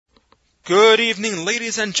Good evening,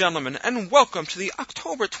 ladies and gentlemen, and welcome to the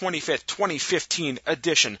October 25th, 2015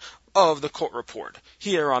 edition of the Court Report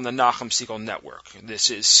here on the Nachum Segal Network.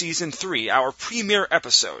 This is Season 3, our premiere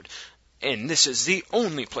episode, and this is the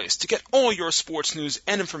only place to get all your sports news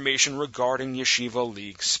and information regarding Yeshiva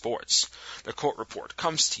League sports. The Court Report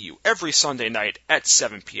comes to you every Sunday night at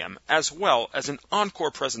 7 p.m., as well as an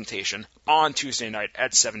encore presentation on Tuesday night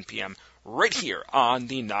at 7 p.m., right here on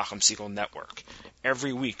the Nachum Segal Network.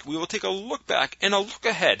 Every week, we will take a look back and a look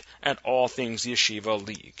ahead at all things Yeshiva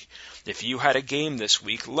League. If you had a game this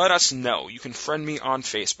week, let us know. You can friend me on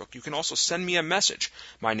Facebook. You can also send me a message.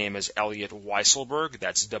 My name is Elliot Weiselberg.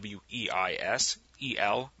 That's Weiselberg.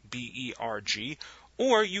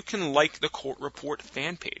 Or you can like the Court Report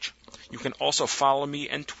fan page. You can also follow me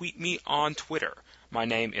and tweet me on Twitter. My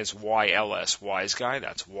name is YLS Wiseguy.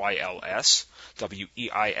 That's YLS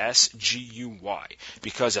Weisguy.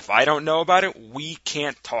 Because if I don't know about it, we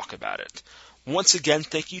can't talk about it. Once again,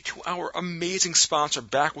 thank you to our amazing sponsor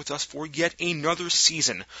back with us for yet another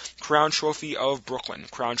season, Crown Trophy of Brooklyn.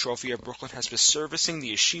 Crown Trophy of Brooklyn has been servicing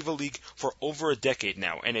the Yeshiva League for over a decade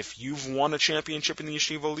now, and if you've won a championship in the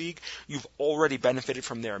Yeshiva League, you've already benefited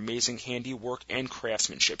from their amazing handiwork and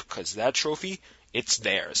craftsmanship, because that trophy, it's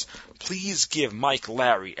theirs. Please give Mike,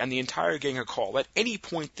 Larry, and the entire gang a call at any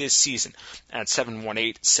point this season at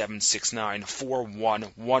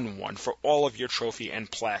 718-769-4111 for all of your trophy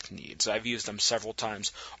and plaque needs. I've used them several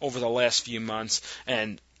times over the last few months,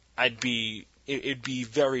 and it'd be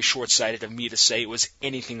very short-sighted of me to say it was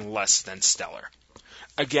anything less than stellar.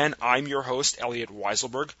 Again, I'm your host, Elliot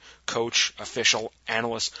Weiselberg, coach, official,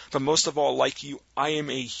 analyst, but most of all, like you, I am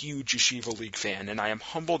a huge Yeshiva League fan, and I am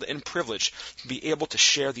humbled and privileged to be able to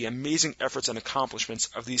share the amazing efforts and accomplishments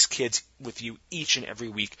of these kids with you each and every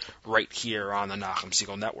week right here on the Nachum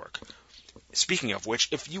Segal Network. Speaking of which,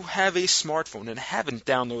 if you have a smartphone and haven't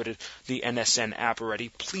downloaded the NSN app already,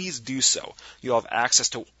 please do so. You'll have access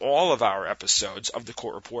to all of our episodes of the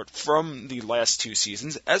Court Report from the last two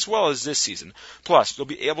seasons, as well as this season. Plus, you'll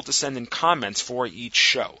be able to send in comments for each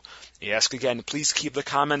show. Ask again, please keep the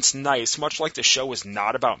comments nice. Much like the show is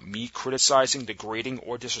not about me criticizing, degrading,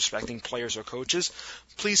 or disrespecting players or coaches,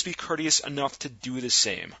 please be courteous enough to do the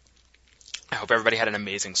same. I hope everybody had an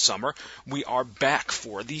amazing summer. We are back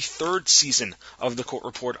for the third season of the Court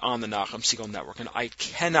Report on the Nachum Segal Network, and I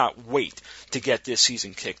cannot wait to get this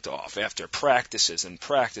season kicked off. After practices and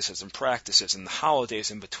the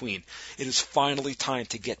holidays in between, it is finally time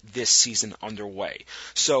to get this season underway.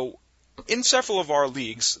 So, in several of our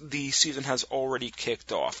leagues, the season has already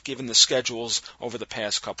kicked off. Given the schedules over the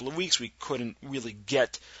past couple of weeks, we couldn't really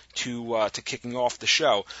get to kicking off the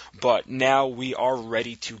show, but now we are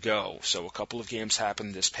ready to go. So a couple of games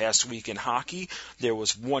happened this past week in hockey. There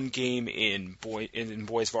was one game in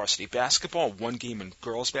boys varsity basketball, one game in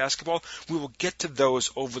girls basketball. We will get to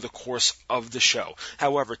those over the course of the show.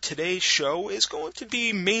 However, today's show is going to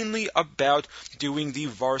be mainly about doing the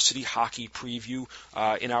varsity hockey preview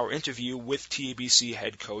in our interview with TABC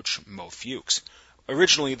head coach Mo Fuchs.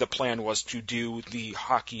 Originally, the plan was to do the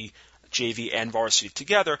hockey JV and varsity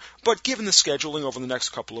together, but given the scheduling over the next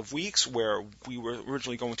couple of weeks, where we were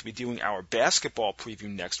originally going to be doing our basketball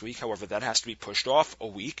preview next week, however, that has to be pushed off a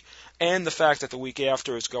week, and the fact that the week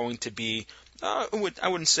after is going to be I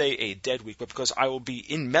wouldn't say a dead week, but because I will be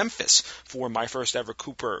in Memphis for my first ever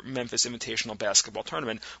Cooper Memphis Invitational Basketball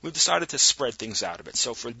Tournament, we've decided to spread things out a bit.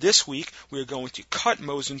 So for this week, we're going to cut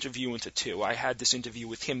Mo's interview into two. I had this interview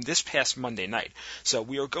with him this past Monday night. So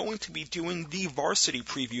we are going to be doing the varsity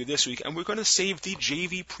preview this week, and we're going to save the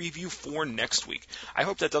JV preview for next week. I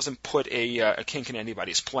hope that doesn't put a kink in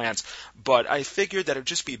anybody's plans, but I figured that it would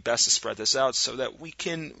just be best to spread this out so that we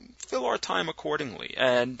can fill our time accordingly.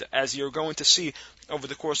 And as you're going to see over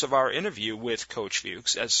the course of our interview with Coach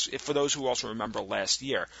Fuchs, for those who also remember last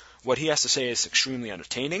year, what he has to say is extremely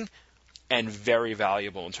entertaining and very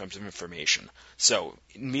valuable in terms of information. So,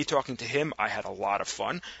 me talking to him, I had a lot of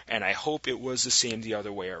fun, and I hope it was the same the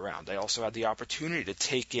other way around. I also had the opportunity to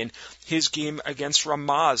take in his game against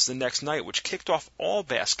Ramaz the next night, which kicked off all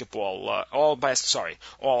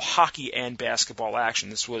hockey and basketball action.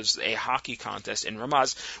 This was a hockey contest in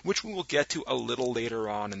Ramaz, which we will get to a little later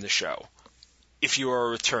on in the show. If you are a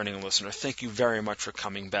returning listener, thank you very much for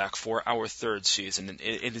coming back for our third season.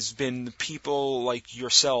 It has been people like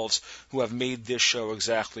yourselves who have made this show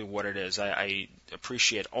exactly what it is. I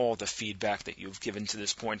appreciate all the feedback that you've given to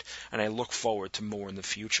this point, and I look forward to more in the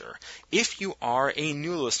future. If you are a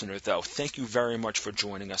new listener, though, thank you very much for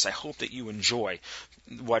joining us. I hope that you enjoy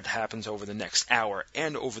what happens over the next hour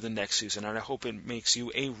and over the next season, and I hope it makes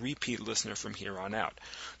you a repeat listener from here on out.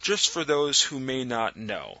 Just for those who may not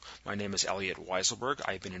know, my name is Elliot Weiselberg.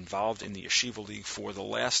 I've been involved in the Yeshiva League for the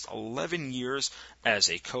last 11 years as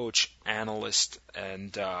a coach, analyst,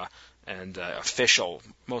 and official,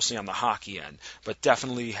 mostly on the hockey end, but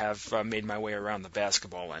definitely have made my way around the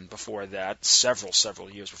basketball end. Before that, several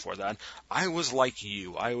years before that, I was like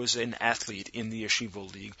you. I was an athlete in the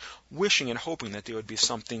Yeshiva League, wishing and hoping that there would be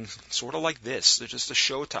something sort of like this, just a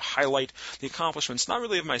show to highlight the accomplishments, not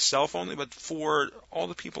really of myself only, but for all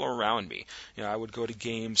the people around me. I would go to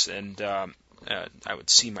games and I would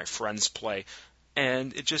see my friends play,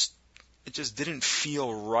 and it just didn't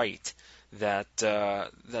feel right that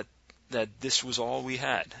this was all we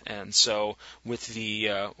had. And so with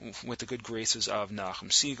the good graces of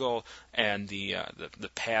Nachum Siegel and the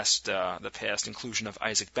past inclusion of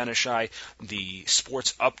Isaac Benishai, the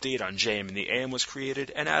sports update on JM and the AM was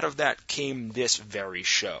created, and out of that came this very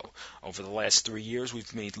show. Over the last 3 years,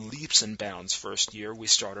 we've made leaps and bounds. First year, we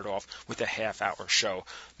started off with a half-hour show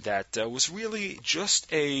that was really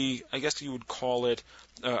just I guess you would call it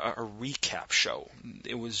a recap show.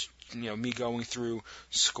 It was me going through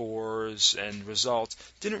scores and results.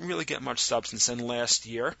 Didn't really get much substance. And last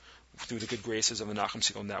year, through the good graces of the Nachum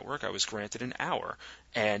Siegel Network, I was granted an hour,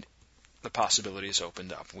 and the possibilities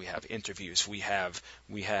opened up. We have interviews. We have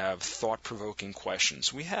thought-provoking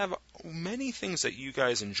questions. We have many things that you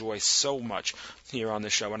guys enjoy so much here on the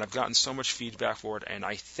show, and I've gotten so much feedback for it, and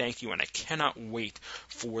I thank you, and I cannot wait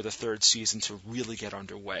for the third season to really get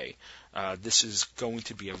underway. This is going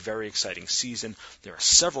to be a very exciting season. There are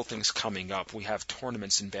several things coming up. We have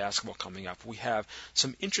tournaments in basketball coming up. We have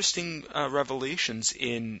some interesting revelations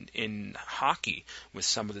in hockey with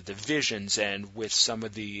some of the divisions and with some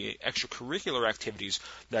of the extracurricular activities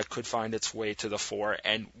that could find its way to the fore.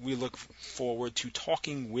 And we look forward to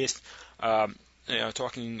talking with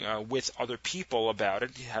other people about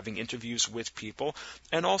it, having interviews with people,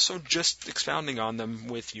 and also just expounding on them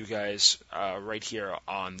with you guys right here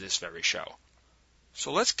on this very show.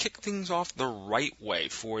 So let's kick things off the right way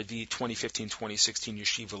for the 2015-2016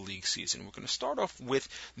 Yeshiva League season. We're going to start off with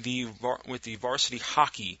the varsity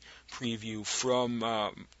hockey preview from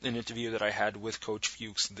an interview that I had with Coach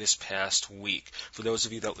Fuchs this past week. For those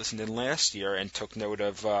of you that listened in last year and took note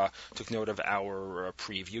of our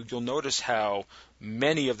preview, you'll notice how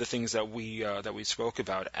many of the things that we spoke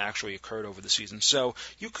about actually occurred over the season. So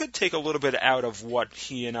you could take a little bit out of what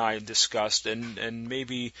he and I discussed and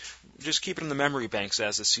maybe just keep it in the memory banks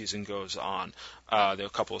as the season goes on. There are a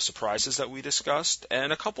couple of surprises that we discussed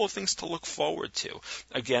and a couple of things to look forward to.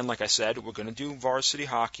 Again, like I said, we're going to do varsity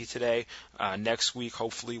hockey today. Next week,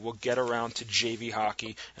 hopefully, we'll get around to JV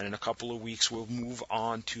hockey, and in a couple of weeks, we'll move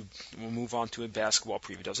on to a basketball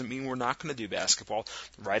preview. Doesn't mean we're not going to do basketball.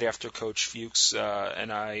 Right after Coach Fuchs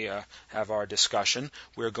and I have our discussion,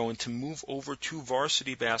 we're going to move over to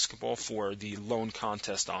varsity basketball for the lone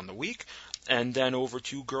contest on the week, and then over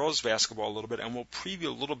to girls basketball a little bit, and we'll preview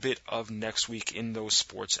a little bit of next week in those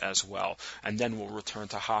sports as well. And then we'll return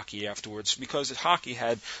to hockey afterwards, because hockey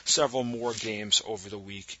had several more games over the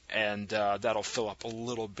week, and that'll fill up a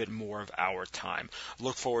little bit more of our time.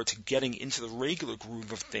 Look forward to getting into the regular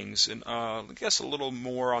groove of things, and I guess a little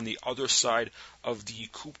more on the other side of the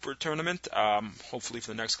Cooper tournament. Hopefully for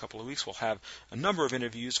the next couple of weeks, we'll have a number of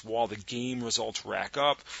interviews while the game results rack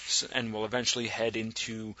up, and we'll eventually head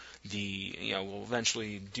into we'll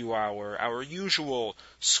eventually do our usual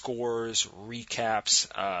scores, recaps,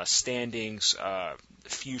 standings,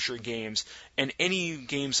 future games, and any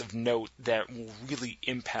games of note that will really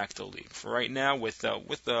impact the league. For right now, with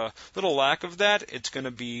a little lack of that, it's going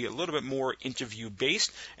to be a little bit more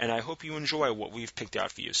interview-based, and I hope you enjoy what we've picked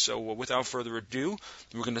out for you. So without further ado,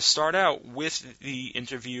 we're going to start out with the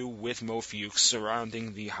interview with Mo Fuchs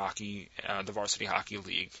surrounding the Varsity Hockey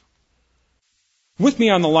League. With me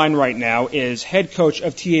on the line right now is head coach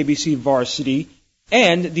of TABC Varsity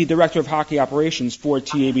and the director of hockey operations for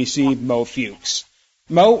TABC, Mo Fuchs.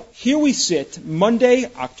 Mo, here we sit, Monday,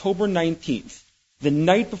 October 19th, the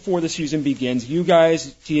night before the season begins. You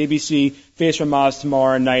guys, TABC, face Ramaz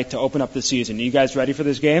tomorrow night to open up the season. Are you guys ready for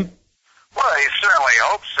this game? Well, I certainly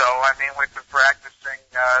hope so. I mean, we've been practicing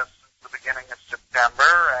since the beginning of September,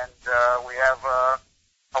 and we have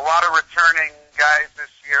a lot of returning guys this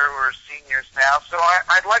year who are seniors now. So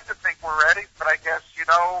I'd like to think we're ready, but I guess,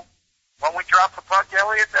 when we drop the puck,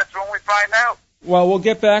 Elliot, that's when we find out. Well, we'll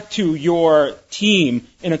get back to your team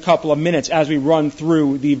in a couple of minutes as we run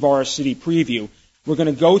through the varsity preview. We're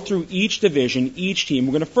going to go through each division, each team.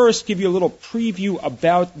 We're going to first give you a little preview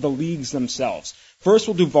about the leagues themselves. First,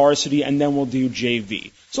 we'll do varsity, and then we'll do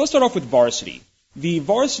JV. So let's start off with varsity. The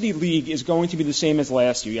varsity league is going to be the same as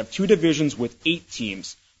last year. You have two divisions with 8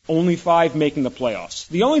 teams, only 5 making the playoffs.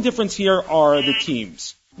 The only difference here are the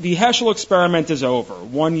teams. the Heschel experiment is over.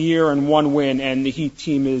 1 year and 1 win, and the Heat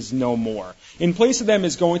team is no more. In place of them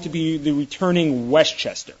is going to be the returning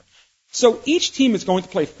Westchester. So each team is going to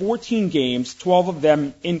play 14 games, 12 of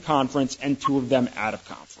them in conference and 2 of them out of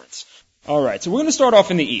conference. All right, so we're going to start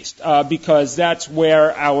off in the East because that's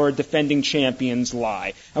where our defending champions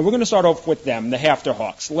lie. And we're going to start off with them, the Hafter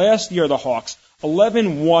Hawks. Last year, the Hawks,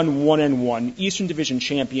 11-1-1-1, Eastern Division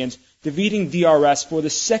champions, defeating DRS for the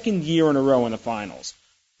second year in a row in the finals.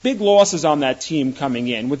 Big losses on that team coming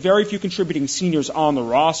in. With very few contributing seniors on the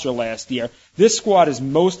roster last year, this squad is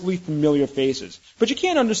mostly familiar faces. But you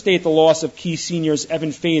can't understate the loss of key seniors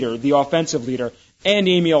Evan Fader, the offensive leader, and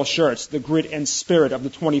Amiel Schertz, the grit and spirit of the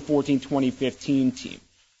 2014-2015 team.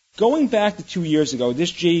 Going back to 2 years ago, that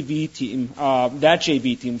JV team,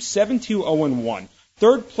 7-2-0-1,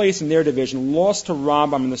 third place in their division, lost to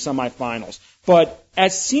Rambam in the semifinals. But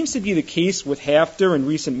as seems to be the case with Hafter in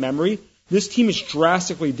recent memory, this team is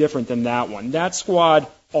drastically different than that one. That squad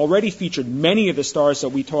already featured many of the stars that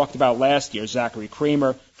we talked about last year, Zachary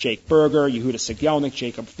Kramer, Jake Berger, Yehuda Sigelnik,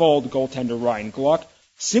 Jacob Fold, goaltender Ryan Gluck.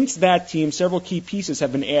 Since that team, several key pieces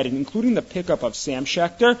have been added, including the pickup of Sam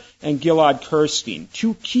Schechter and Gilad Kirstein,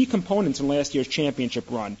 2 key components in last year's championship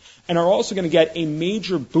run, and are also going to get a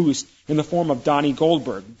major boost in the form of Donnie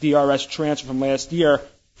Goldberg, DRS transfer from last year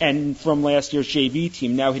and from last year's JV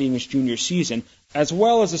team, now hitting his junior season, as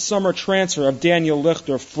well as a summer transfer of Daniel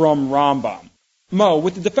Lichter from Rambam. Mo,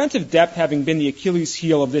 with the defensive depth having been the Achilles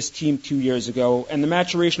heel of this team 2 years ago, and the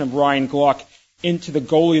maturation of Ryan Gluck into the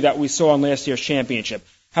goalie that we saw in last year's championship,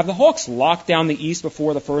 have the Hawks locked down the East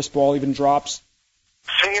before the first ball even drops?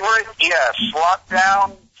 Favorite, yes.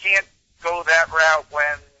 Lockdown, can't go that route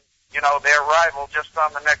when, their rival just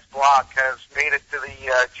on the next block has made it to the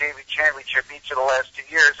JV championship each of the last 2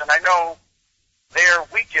 years. And I know they're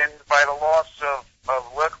weakened by the loss of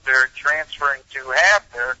Lichter transferring to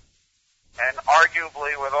Hafter, and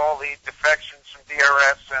arguably with all the defections from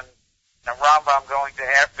DRS and Rambam going to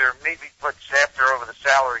Hafter, maybe puts Hafter over the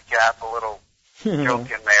salary cap, a little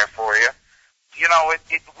joke in there for you.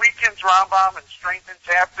 It weakens Rambam and strengthens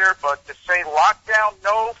Hafter, but to say lockdown,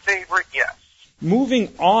 no. Favorite, yes.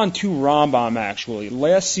 Moving on to Rambam, actually.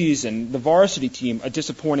 Last season, the varsity team, a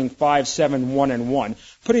disappointing 5-7-1-1,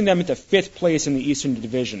 putting them into 5th place in the Eastern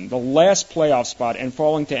Division, the last playoff spot, and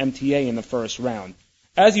falling to MTA in the first round.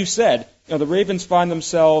 As you said, the Ravens find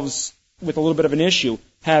themselves with a little bit of an issue,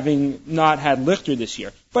 having not had Lichter this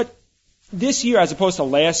year. But this year, as opposed to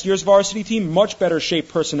last year's varsity team, much better shape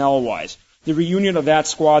personnel-wise. The reunion of that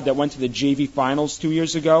squad that went to the JV finals 2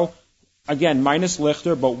 years ago, again, minus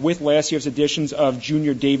Lichter, but with last year's additions of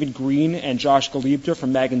junior David Green and Josh Galibter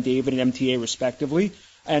from Magen David and MTA respectively,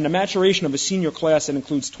 and a maturation of a senior class that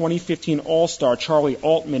includes 2015 All-Star Charlie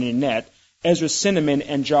Altman in net, Ezra Cinnamon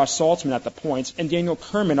and Josh Saltzman at the points, and Daniel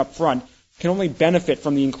Kerman up front, can only benefit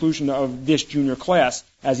from the inclusion of this junior class,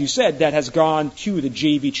 as you said, that has gone to the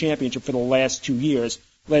JV championship for the last 2 years,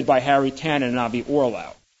 led by Harry Tannen and Avi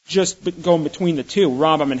Orlau. Just going between the two,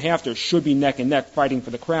 Rambam and Hafter should be neck and neck fighting for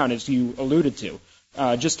the crown, as you alluded to.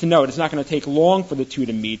 Just to note, it's not going to take long for the two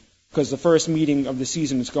to meet, because the first meeting of the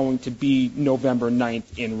season is going to be November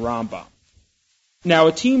 9th in Rambam. Now,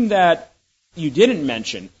 a team that you didn't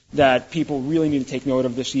mention that people really need to take note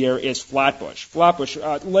of this year is Flatbush. Flatbush,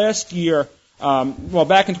 last year,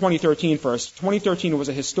 back in 2013 first. 2013 was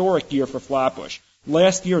a historic year for Flatbush.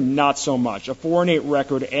 Last year, not so much. A 4-8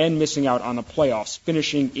 record and missing out on the playoffs,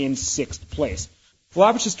 finishing in 6th place.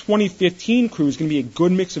 Flatbush's 2015 crew is going to be a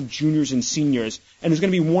good mix of juniors and seniors, and is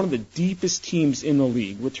going to be one of the deepest teams in the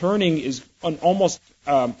league. Returning is an almost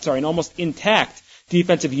intact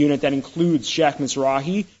defensive unit that includes Shaq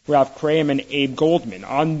Mizrahi, Ralph Graham, and Abe Goldman.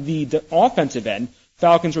 On the offensive end,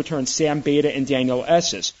 Falcons return Sam Beta and Daniel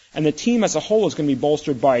Esses, and the team as a whole is going to be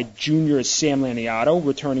bolstered by junior Sam Laniato,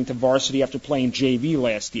 returning to varsity after playing JV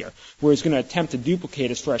last year, where he's going to attempt to duplicate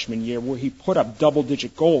his freshman year, where he put up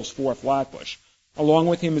double-digit goals for Flatbush. Along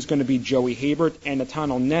with him is going to be Joey Habert and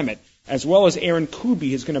Nathaniel Nemeth, as well as Aaron Kubi,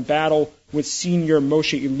 who's going to battle with senior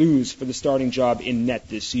Moshe Iluz for the starting job in net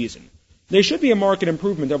this season. They should be a marked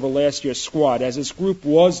improvement over last year's squad, as this group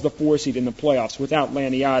was the 4 seed in the playoffs without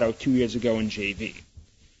Laniato 2 years ago in JV.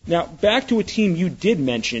 Now, back to a team you did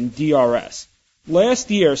mention, DRS. Last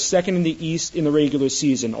year, second in the East in the regular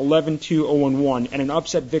season, 11-2-0-1, and an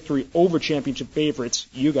upset victory over championship favorites,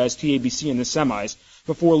 you guys, TABC, in the semis,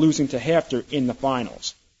 before losing to Hafter in the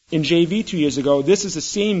finals. In JV 2 years ago, this is the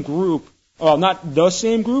same group, well, not the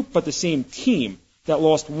same group, but the same team that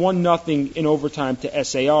lost 1-0 in overtime to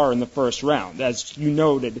SAR in the first round, as you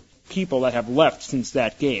noted, people that have left since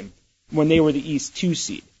that game, when they were the East 2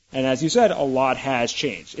 seed. And as you said, a lot has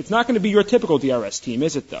changed. It's not going to be your typical DRS team,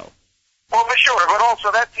 is it, though? Well, for sure, but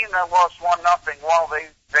also that team that lost 1-0, while they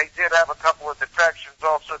did have a couple of defections,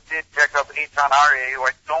 also did pick up Eitan Aryeh, who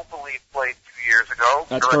I don't believe played 2 years ago.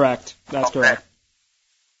 That's correct. That's correct.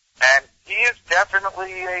 And he is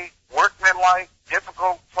definitely a workmanlike,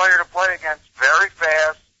 difficult player to play against, very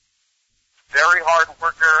fast, very hard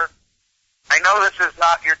worker. I know this is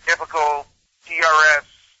not your typical DRS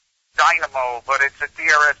dynamo, but it's a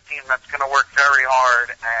DRS team that's going to work very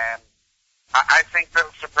hard, and I think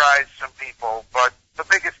they'll surprise some people. But the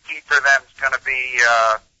biggest key for them is going to be,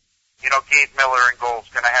 Gabe Miller in goal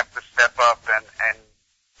is going to have to step up and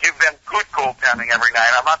give them good goaltending every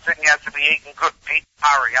night. I'm not saying he has to be Eitan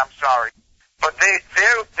Ari, I'm sorry. But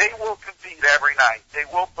they will compete every night. They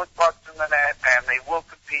will put pucks in the net, and they will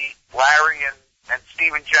compete. Larry and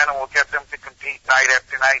Steven Jenna will get them to compete night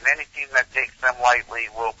after night, and any team that takes them lightly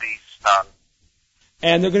will be stunned.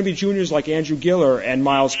 And they're going to be juniors like Andrew Giller and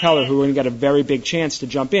Miles Keller who are going to get a very big chance to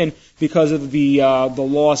jump in because of the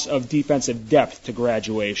loss of defensive depth to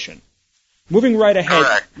graduation. Moving right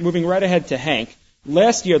ahead to Hank.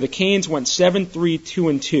 Last year, the Canes went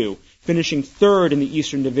 7-3-2-2, finishing third in the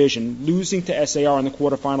Eastern Division, losing to SAR in the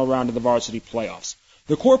quarterfinal round of the varsity playoffs.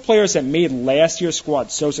 The core players that made last year's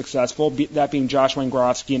squad so successful, that being Josh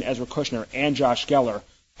Wangorowski and Ezra Kushner and Josh Geller,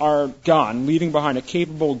 are gone, leaving behind a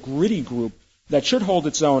capable, gritty group that should hold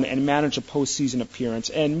its own and manage a postseason appearance,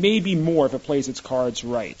 and maybe more if it plays its cards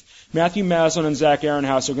right. Matthew Maslin and Zach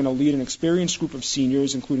Ehrenhaus are going to lead an experienced group of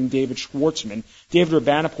seniors, including David Schwartzman, David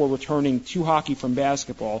Urbanipur returning to hockey from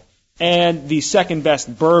basketball, and the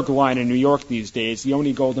second-best Berg line in New York these days,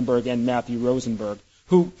 Yoni Goldenberg and Matthew Rosenberg,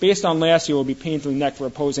 who, based on last year, will be painfully necked for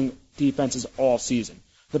opposing defenses all season.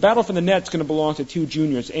 The battle for the net is going to belong to two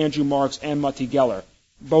juniors, Andrew Marks and Matti Geller,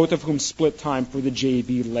 both of whom split time for the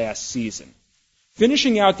JV last season.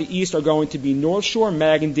 Finishing out the East are going to be North Shore,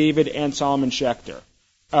 Magan David, and Solomon Schechter.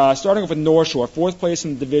 Starting off with North Shore, fourth place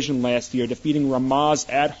in the division last year, defeating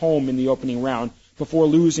Ramaz at home in the opening round before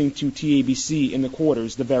losing to TABC in the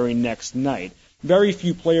quarters the very next night. Very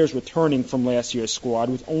few players returning from last year's squad,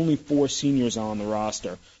 with only 4 seniors on the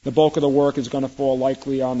roster. The bulk of the work is going to fall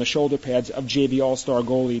likely on the shoulder pads of JV All-Star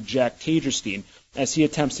goalie Jack Tagerstein, as he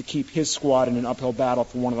attempts to keep his squad in an uphill battle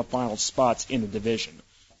for one of the final spots in the division.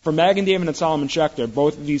 For Magan David and Solomon Schechter,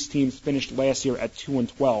 both of these teams finished last year at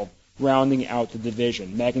 2-12, rounding out the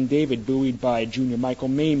division. Magan David, buoyed by junior Michael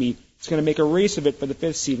Mamie, is going to make a race of it for the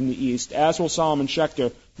 5th seed in the East, as will Solomon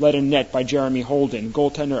Schechter, led in net by Jeremy Holden,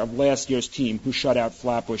 goaltender of last year's team, who shut out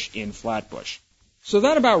Flatbush in Flatbush. So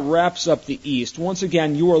that about wraps up the East. Once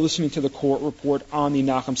again, you are listening to the Court Report on the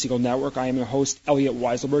Nachum Segal Network. I am your host, Elliot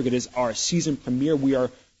Weiselberg. It is our season premiere. We are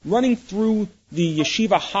running through the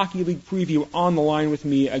Yeshiva Hockey League preview. On the line with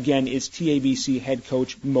me again is TABC head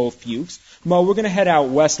coach Mo Fuchs. Mo, we're going to head out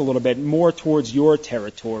west a little bit, more towards your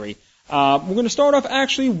territory. We're going to start off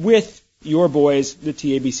actually with your boys, the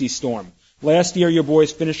TABC Storm. Last year, your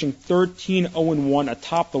boys finishing 13-0-1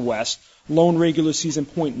 atop the West. Lone regular season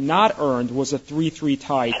point not earned was a 3-3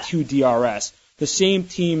 tie to DRS, the same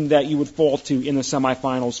team that you would fall to in the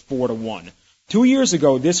semifinals 4-1. 2 years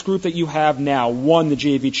ago, this group that you have now won the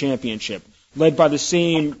JV championship, led by the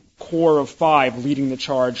same core of 5 leading the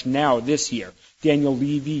charge now this year. Daniel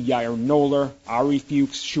Levy, Yair Noller, Ari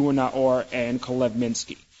Fuchs, Shua Naor, and Kalev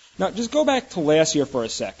Minsky. Now, just go back to last year for a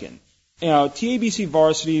second. TABC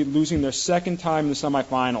Varsity losing their second time in the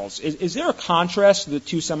semifinals. Is there a contrast to the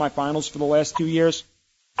 2 semifinals for the last 2 years?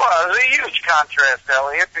 Well, there's a huge contrast,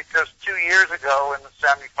 Elliot, because 2 years ago in the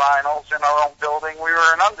semifinals in our own building, we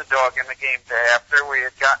were an underdog in the game after. We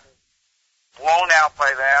had gotten blown out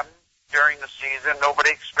by them during the season.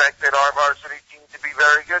 Nobody expected our varsity team to be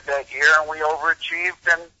very good that year, and we overachieved,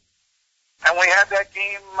 and we had that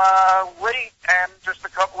game late, and just a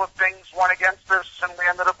couple of things went against us, and we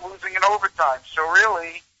ended up losing in overtime. So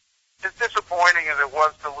really, as disappointing as it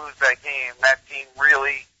was to lose that game, that team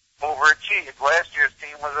really overachieved. Last year's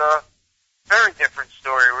team was a very different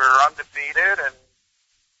story. We were undefeated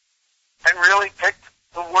and really picked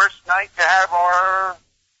the worst night to have our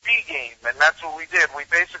B game, and that's what we did. We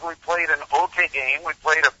basically played an okay game. We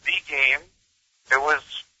played a B game. It was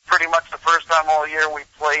pretty much the first time all year we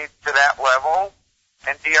played to that level,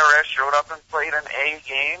 and DRS showed up and played an A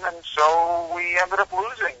game, and so we ended up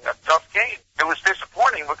losing a tough game. It was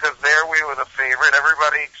disappointing because there we were the favorite.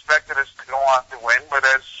 Everybody expected us to go on to win, but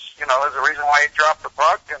as you know, there's a reason why you dropped the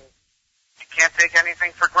puck, and you can't take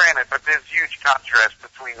anything for granted, but there's huge contrast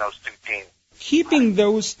between those two teams. Keeping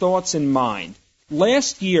those thoughts in mind,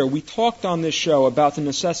 last year we talked on this show about the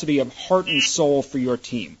necessity of heart and soul for your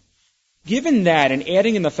team. Given that, and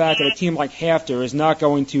adding in the fact that a team like Hafter is not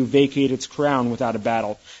going to vacate its crown without a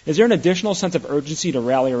battle, is there an additional sense of urgency to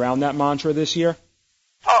rally around that mantra this year?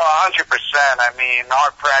 Oh, 100%. I mean,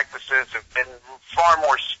 our practices have been far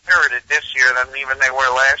more spirited this year than even they were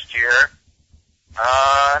last year.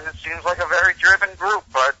 And it seems like a very driven group,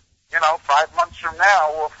 but, 5 months from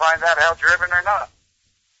now, we'll find out how driven or not.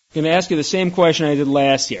 I'm going to ask you the same question I did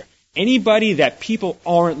last year. Anybody that people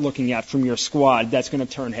aren't looking at from your squad that's going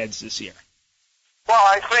to turn heads this year? Well,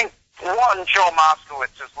 I think, one, Joe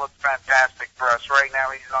Moskowitz has looked fantastic for us. Right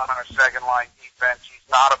now he's on our second-line defense. He's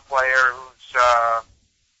not a player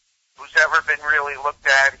who's ever been really looked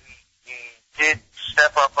at. He did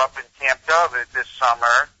step up in Camp David this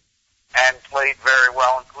summer and played very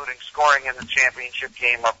well, including scoring in the championship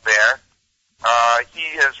game up there. He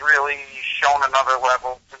has really shown another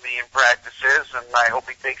level to me in practices, and I hope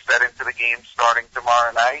he takes that into the game starting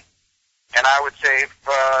tomorrow night. And I would say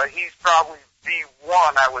he's probably the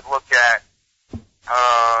one I would look at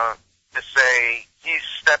to say he's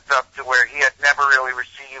stepped up to where he had never really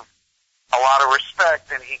received a lot of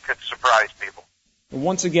respect, and he could surprise people.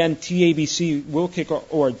 Once again, TABC will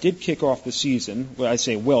did kick off the season. Well, I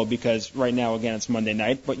say will because right now, again, it's Monday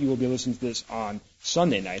night, but you will be listening to this on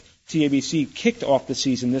Sunday night. TABC kicked off the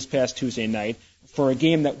season this past Tuesday night for a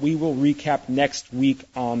game that we will recap next week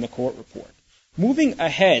on the Court Report. Moving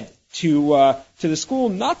ahead to the school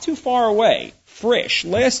not too far away, Frisch,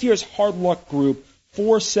 last year's hard luck group,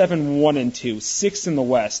 4-7-1-2, sixth in the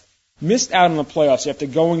West, missed out on the playoffs after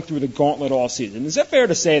going through the gauntlet all season. Is that fair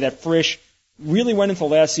to say that Frisch really went into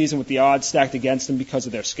last season with the odds stacked against them because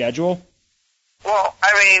of their schedule? Well,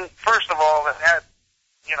 I mean, first of all, it had,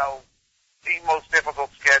 the most difficult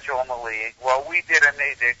schedule in the league. Well, we did and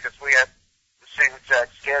they did because we had the same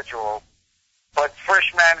exact schedule. But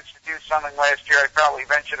Frisch managed to do something last year I'd probably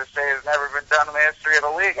venture to say has never been done in the history of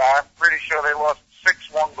the league. I'm pretty sure they lost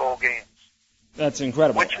 6 one-goal games. That's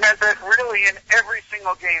incredible. Which meant that really in every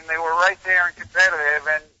single game they were right there and competitive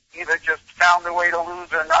and either just found a way to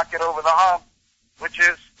lose or not get over the hump, which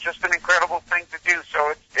is just an incredible thing to do.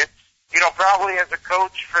 So it's probably as a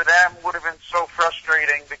coach for them would have been so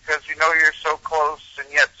frustrating because you're so close and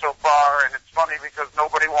yet so far, and it's funny because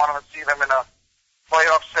nobody wanted to see them in a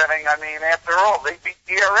playoff setting. I mean, after all, they beat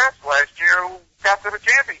DRS last year who got to the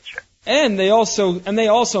championship. And they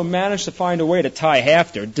also managed to find a way to tie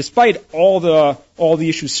Hafter. Despite all the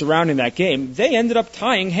issues surrounding that game, they ended up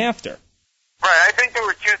tying Hafter. Right. I think there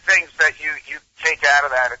were two things that you take out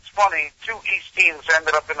of that. It's funny, 2 East teams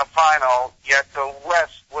ended up in the final, yet the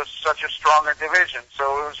West was such a stronger division. So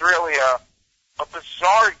it was really a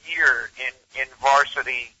bizarre year in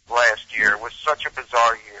varsity last year. It was such a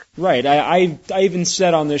bizarre year. Right. I even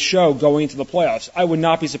said on this show going into the playoffs, I would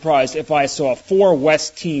not be surprised if I saw 4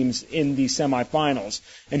 West teams in the semifinals.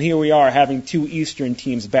 And here we are having 2 Eastern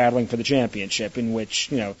teams battling for the championship, in which,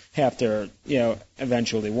 Hafter,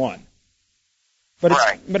 eventually won.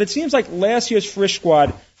 But it seems like last year's Frisch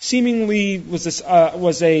squad seemingly was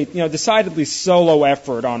a decidedly solo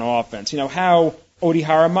effort on offense. How Odi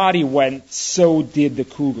Haramati went, so did the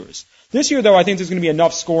Cougars. This year, though, I think there's going to be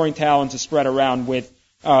enough scoring talent to spread around with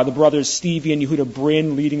the brothers Stevie and Yehuda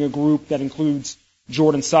Brin leading a group that includes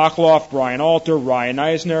Jordan Sokoloff, Brian Alter, Ryan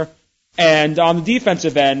Eisner. And on the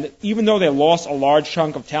defensive end, even though they lost a large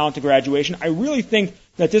chunk of talent to graduation, I really think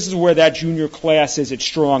that this is where that junior class is its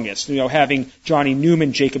strongest. Having Johnny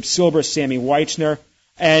Newman, Jacob Silber, Sammy Weitzner,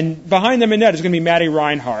 and behind them in net is going to be Matty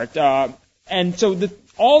Reinhardt. And so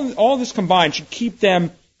all this combined should keep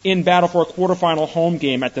them in battle for a quarterfinal home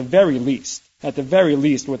game at the very least. At the very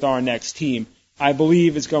least, with our next team, I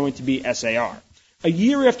believe is going to be SAR. A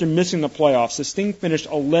year after missing the playoffs, the Sting finished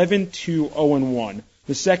 11-2-0-1,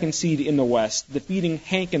 the second seed in the West, defeating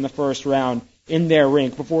Hank in the first round in their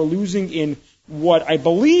rink before losing in what I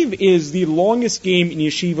believe is the longest game in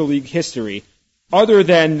Yeshiva League history, other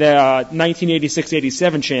than the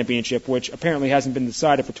 1986-87 championship, which apparently hasn't been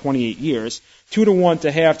decided for 28 years, 2-1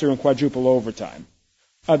 to Hafter in quadruple overtime.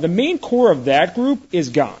 The main core of that group is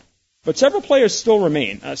gone, but several players still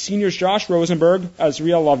remain. Seniors Josh Rosenberg,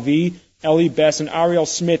 Azriel Lavi, Ellie Bess, and Ariel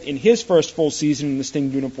Smith in his first full season in the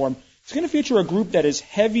Sting uniform. It's going to feature a group that is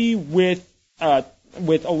heavy with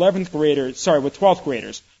 12th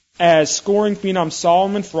graders, as scoring phenom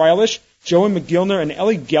Solomon Freilich, Joey McGillner, and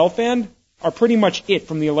Ellie Gelfand are pretty much it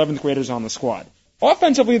from the 11th graders on the squad.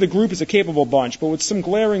 Offensively, the group is a capable bunch, but with some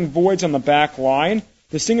glaring voids on the back line,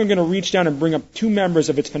 the Sting are going to reach down and bring up 2 members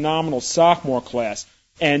of its phenomenal sophomore class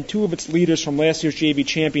and 2 of its leaders from last year's JV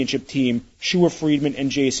championship team, Shua Friedman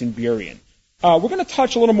and Jason Burian. We're going to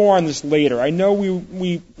touch a little more on this later. I know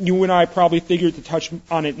you and I probably figured to touch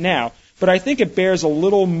on it now, but I think it bears a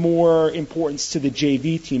little more importance to the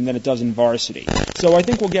JV team than it does in varsity. So I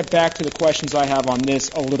think we'll get back to the questions I have on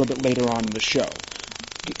this a little bit later on in the show.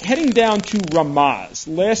 Heading down to Ramaz,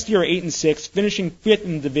 last year 8-6, finishing 5th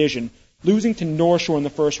in the division, losing to North Shore in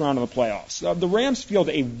the first round of the playoffs. The Rams field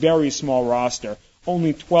a very small roster,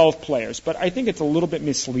 only 12 players, but I think it's a little bit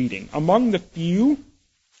misleading. Among the few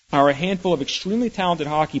are a handful of extremely talented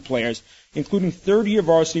hockey players, including third-year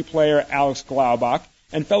varsity player Alex Glaubach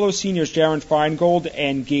and fellow seniors Jaron Feingold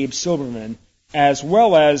and Gabe Silverman, as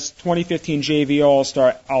well as 2015 JV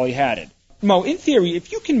All-Star Ali Haddad. Mo, in theory,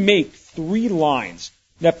 if you can make 3 lines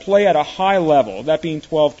that play at a high level, that being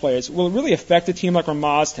 12 players, will it really affect a team like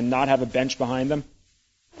Ramaz to not have a bench behind them?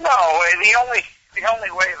 No, the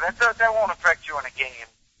only way that won't affect you in a game.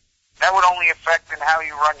 That would only affect in how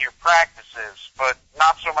you run your practices, but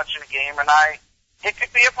not so much in a game. And it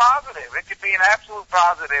could be a positive. It could be an absolute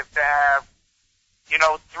positive to have,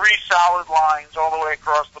 3 solid lines all the way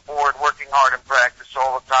across the board, working hard in practice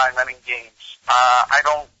all the time and in games. I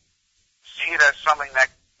don't see it as something that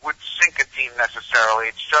would sink a team necessarily.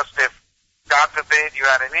 It's just if, God forbid, you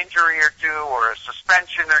had an injury or two or a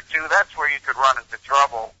suspension or two, that's where you could run into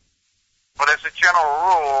trouble. But as a general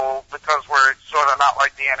rule, because we're sort of not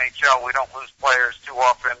like the NHL, we don't lose players too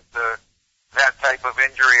often to that type of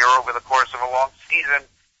injury or over the course of a long season.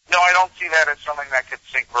 No, I don't see that as something that could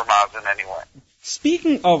sink Ramaz in any way.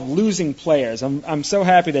 Speaking of losing players, I'm so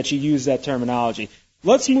happy that you used that terminology.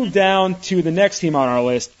 Let's move down to the next team on our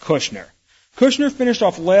list, Kushner. Kushner finished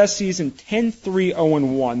off last season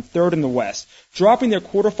 10-3-0-1, third in the West, dropping their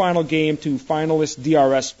quarterfinal game to finalist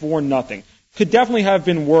DRS 4-0. Could definitely have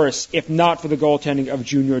been worse if not for the goaltending of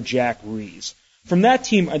junior Jack Rees. From that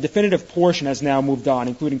team, a definitive portion has now moved on,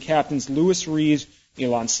 including captains Louis Rees,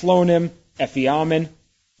 Elon Slonim, Effie Alman.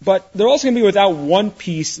 But they're also going to be without one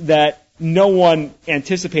piece that no one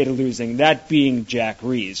anticipated losing, that being Jack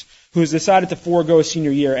Rees, who's decided to forego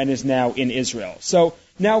senior year and is now in Israel. So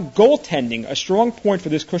now goaltending, a strong point for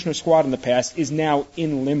this Kushner squad in the past, is now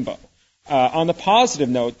in limbo. On the positive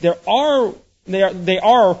note, they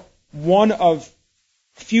are one of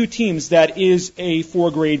few teams that is a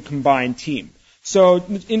 4-grade combined team. So,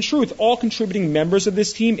 in truth, all contributing members of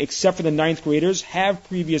this team, except for the 9th graders, have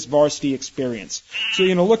previous varsity experience. So,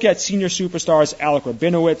 look at senior superstars Alec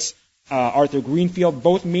Rabinowitz, Arthur Greenfield,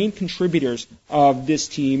 both main contributors of this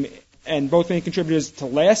team, and both main contributors to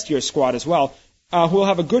last year's squad as well, who will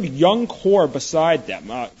have a good young core beside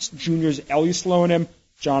them. Juniors Ellie Slonim,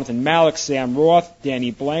 Jonathan Malik, Sam Roth,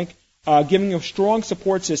 Danny Blank, giving a strong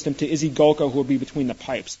support system to Izzy Golko, who will be between the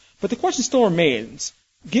pipes. But the question still remains,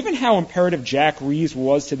 given how imperative Jack Rees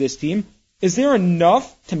was to this team, is there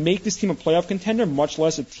enough to make this team a playoff contender, much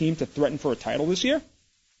less a team to threaten for a title this year?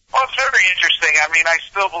 Well, it's very interesting. I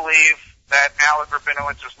still believe that Alec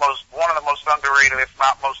Rabinowitz is one of the most underrated, if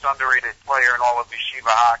not most underrated player in all of Yeshiva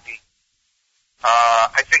hockey.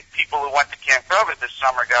 I think people who went to Camp David this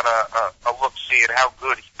summer got a look-see at how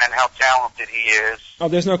good and how talented he is. Oh,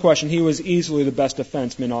 there's no question. He was easily the best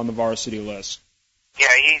defenseman on the varsity list.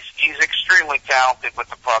 Yeah, he's extremely talented with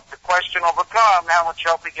the puck. The question will become how much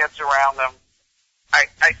help he gets around them.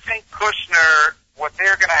 I think Kushner, what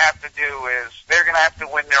they're going to have to do is they're going to have to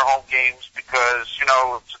win their home games because,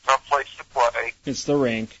 it's a tough place to play. It's the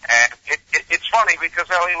rink. And it's funny because,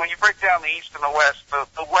 Ellie, when you break down the East and the West,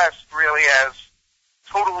 the West really has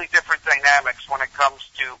totally different dynamics when it comes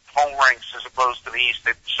to home rinks as opposed to the East.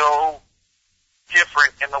 It's so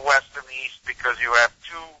different in the West and the East because you have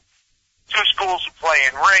two schools who play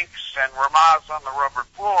in rinks and Ramaz on the rubber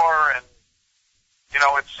floor, and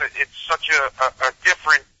it's such a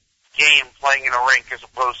different game playing in a rink as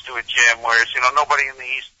opposed to a gym, whereas nobody in the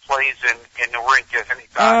East plays in the rink at any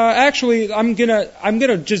time. Actually, I'm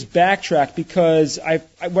gonna just backtrack because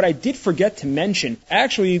what I did forget to mention.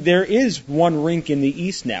 Actually, there is one rink in the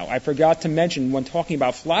East now. I forgot to mention when talking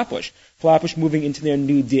about Flatbush. Flatbush moving into their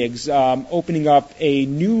new digs, opening up a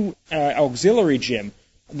new auxiliary gym.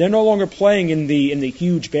 They're no longer playing in the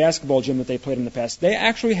huge basketball gym that they played in the past. They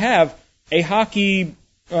actually have a hockey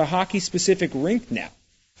specific rink now,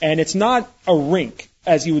 and it's not a rink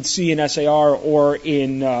as you would see in SAR or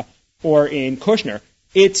in Kushner.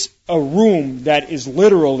 It's a room that is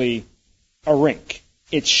literally a rink.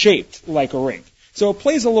 It's shaped like a rink, so it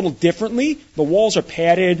plays a little differently. The walls are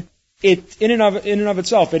padded. In and of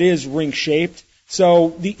itself, it is rink shaped.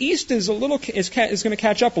 So the East is going to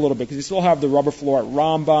catch up a little bit because you still have the rubber floor at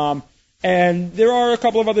Rambam, and there are a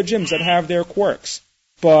couple of other gyms that have their quirks.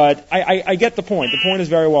 But I get the point. The point is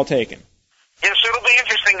very well taken. Yeah, so it'll be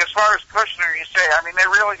interesting as far as Kushner, you say. They're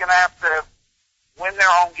really going to have to win their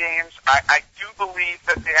home games. I do believe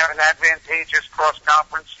that they have an advantageous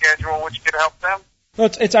cross-conference schedule, which could help them. Well,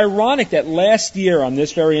 it's ironic that last year on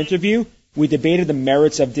this very interview, we debated the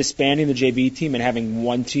merits of disbanding the JV team and having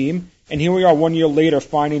one team. And here we are 1 year later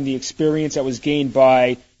finding the experience that was gained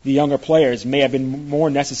by the younger players may have been more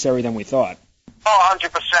necessary than we thought. Oh, 100%.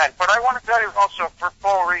 But I want to tell you also, for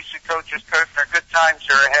Paul Reese, who coaches Kushner, good times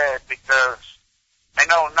are ahead, because I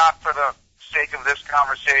know not for the sake of this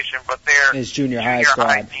conversation, but their his junior high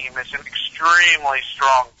team is an extremely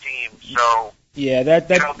strong team. So, yeah,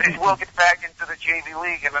 they will get back into the JV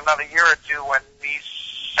League in another year or two when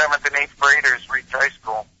these 7th and 8th graders reach high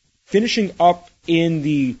school. Finishing up in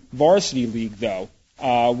the Varsity League, though,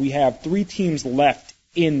 we have 3 teams left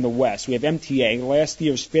in the West. We have MTA, last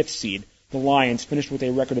year's 5th seed. The Lions finished with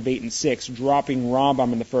a record of 8-6, dropping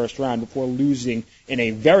Rambam in the first round before losing in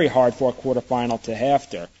a very hard-fought quarterfinal to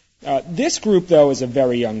Hafter. This group, though, is a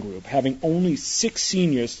very young group, having only 6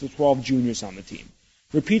 seniors to 12 juniors on the team.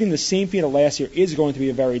 Repeating the same feat of last year is going to be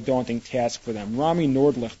a very daunting task for them. Rami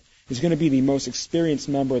Nordlich is going to be the most experienced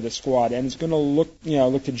member of the squad, and is going to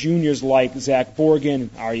look to juniors like Zach Borgen,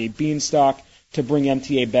 Aryeh Beanstalk, to bring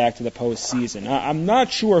MTA back to the postseason. I'm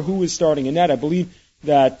not sure who is starting in that. I believe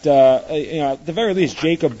that, at the very least,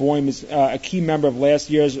 Jacob Boehm is a key member of last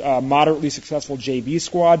year's moderately successful JV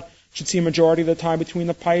squad, should see a majority of the time between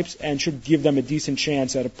the pipes, and should give them a decent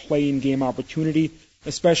chance at a play-in game opportunity,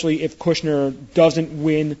 especially if Kushner doesn't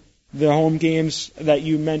win the home games that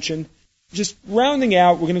you mentioned. Just rounding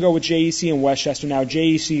out, we're going to go with JEC and Westchester now.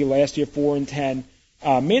 JEC last year 4-10.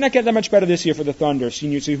 May not get that much better this year for the Thunder.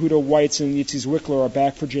 Seniors Yehuda Whites and Yitzis Wickler are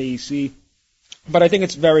back for JEC. But I think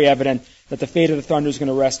it's very evident that the fate of the Thunder is going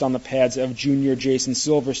to rest on the pads of junior Jason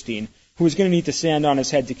Silverstein, who is going to need to stand on his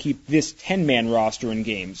head to keep this 10-man roster in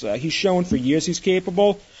games. He's shown for years he's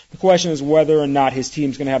capable. The question is whether or not his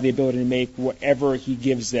team's going to have the ability to make whatever he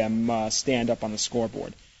gives them stand up on the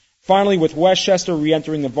scoreboard. Finally, with Westchester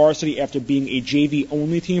re-entering the varsity after being a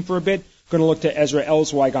JV-only team for a bit, going to look to Ezra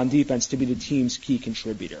Elsweig on defense to be the team's key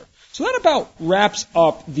contributor. So that about wraps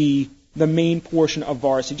up the main portion of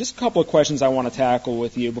varsity. Just a couple of questions I want to tackle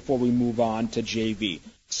with you before we move on to JV.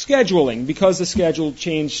 Scheduling, because the schedule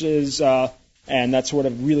changes, and that sort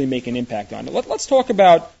of really make an impact on it. Let's talk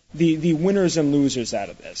about the winners and losers out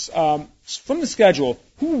of this. From the schedule,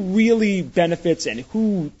 who really benefits and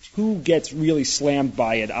who gets really slammed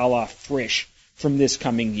by it, a la Frisch, from this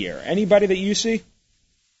coming year? Anybody that you see?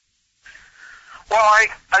 Well, I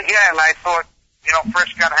thought,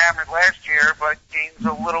 Frisch got hammered last year, but gains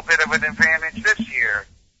a little bit of an advantage this year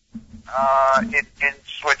in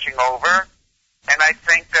switching over. And I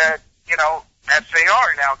think that,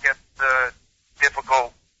 SAR now gets the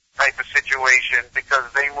difficult type of situation because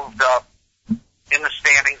they moved up in the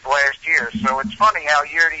standings last year. So it's funny how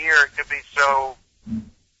year to year it could be so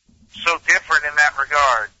different in that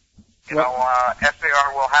regard.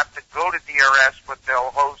 SAR will have to go to DRS, but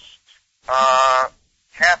they'll host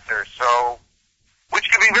Hafter. So, which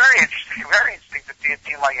could be very interesting to see a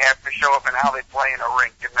team like Hafter show up and how they play in a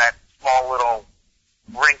rink, in that small little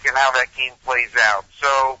rink, and how that game plays out.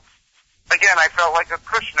 So, again, I felt like a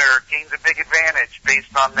Kushner gains a big advantage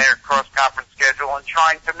based on their cross-conference schedule and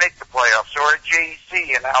trying to make the playoffs, or a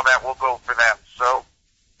JEC and how that will go for them. So,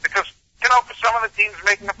 because, for some of the teams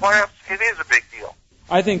making the playoffs, it is a big deal.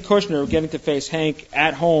 I think Kushner getting to face Hank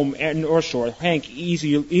at home at North Shore, Hank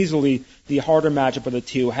easily the harder matchup of the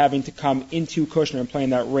two, having to come into Kushner and play in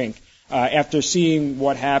that rink. After seeing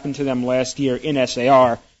what happened to them last year in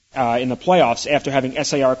SAR, in the playoffs, after having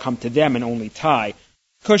SAR come to them and only tie.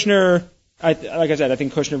 Kushner, like I said, I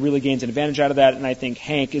think Kushner really gains an advantage out of that, and I think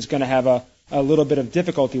Hank is going to have a little bit of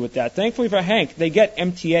difficulty with that. Thankfully for Hank, they get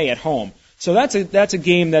MTA at home. So that's a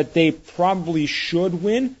game that they probably should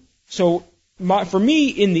win. So for me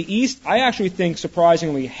in the East, I actually think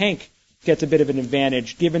surprisingly Hank gets a bit of an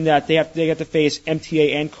advantage, given that they get to face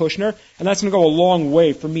MTA and Kushner, and that's going to go a long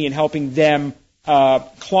way for me in helping them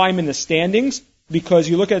climb in the standings. Because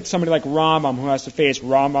you look at somebody like Ramam, who has to face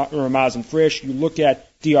Ramaz and Frisch. You look at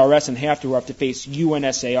DRS and Hafter, who have to face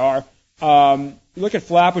UNSAR. You look at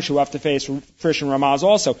Flatbush, who have to face Frisch and Ramaz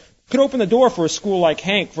also. Could open the door for a school like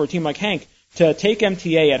Hank, for a team like Hank, to take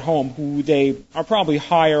MTA at home, who they are probably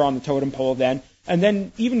higher on the totem pole then, and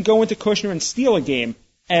then even go into Kushner and steal a game.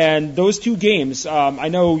 And those two games, I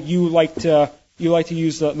know you like to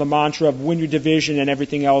use the mantra of win your division and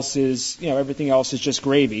everything else is just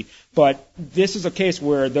gravy. But this is a case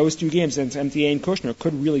where those two games against MTA and Kushner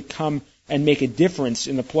could really come and make a difference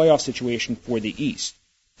in the playoff situation for the East.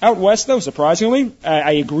 Out West, though, surprisingly,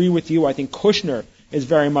 I agree with you. I think Kushner is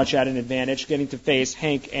very much at an advantage, getting to face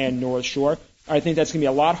Hank and North Shore. I think that's going to be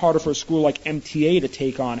a lot harder for a school like MTA to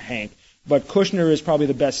take on Hank. But Kushner is probably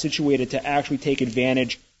the best situated to actually take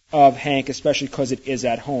advantage of Hank, especially because it is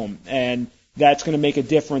at home. And that's going to make a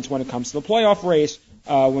difference when it comes to the playoff race,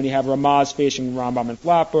 when you have Ramaz facing Rambam and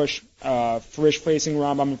Flatbush, Frisch facing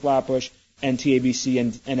Rambam and Flatbush, and TABC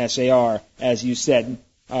and NSAR, as you said,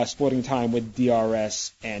 splitting time with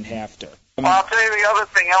DRS and Hafter. Well, I'll tell you the other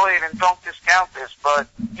thing, Elliot, and don't discount this, but,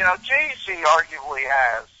 JEC arguably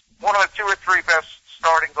has one of the 2 or 3 best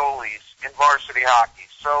starting goalies in varsity hockey.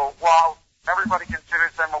 So while everybody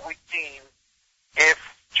considers them a weak team, if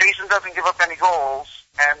Jason doesn't give up any goals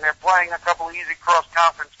and they're playing a couple of easy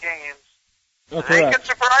cross-conference games, they can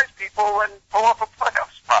surprise people and pull off a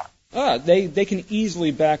playoff spot. They can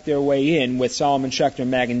easily back their way in with Solomon Schechter,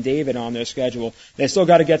 Magan David on their schedule. They still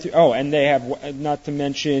got to get through. Oh, and they have, not to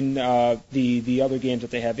mention the other games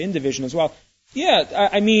that they have in division as well. Yeah,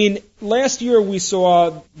 I mean, last year we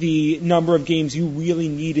saw the number of games you really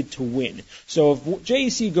needed to win. So if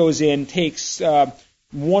JEC goes in, takes 1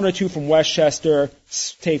 or 2 from Westchester,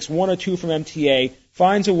 takes 1 or 2 from MTA,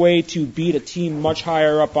 finds a way to beat a team much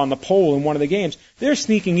higher up on the poll in one of the games, they're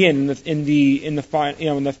sneaking in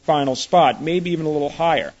the final spot, maybe even a little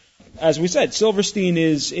higher. As we said, Silverstein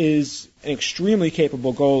is an extremely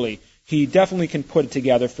capable goalie. He definitely can put it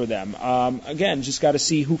together for them. Again, just got to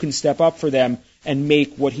see who can step up for them and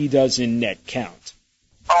make what he does in net count.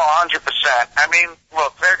 Oh, 100%. I mean,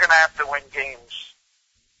 look, they're going to have to win games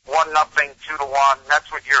 1-0, 2-1.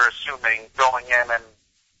 That's what you're assuming going in, and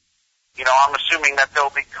I'm assuming that they'll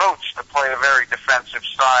be coached to play a very defensive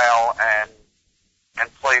style and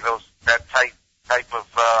play that type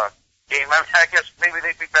of game. I guess maybe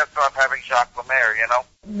they'd be best off having Jacques Lemaire,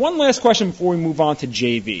 One last question before we move on to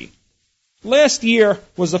JV. Last year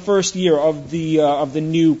was the first year of the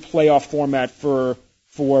new playoff format for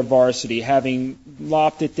varsity, having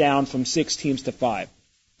lopped it down from 6 teams to 5.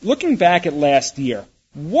 Looking back at last year,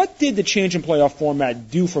 what did the change in playoff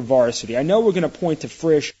format do for varsity? I know we're going to point to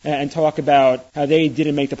Frisch and talk about how they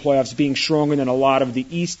didn't make the playoffs, being stronger than a lot of the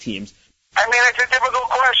East teams. I mean, it's a difficult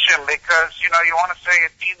question because, you want to say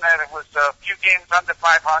a team that it was a few games under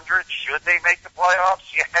 500, should they make the playoffs?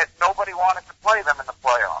 Yet nobody wanted to play them in the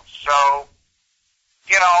playoffs. So,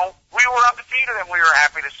 we were undefeated and we were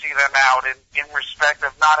happy to see them out in respect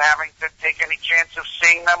of not having to take any chance of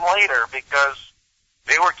seeing them later because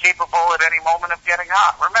they were capable at any moment of getting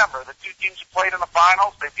hot. Remember, the 2 teams who played in the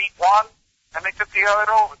finals, they beat one and they took the other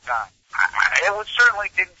to overtime. It certainly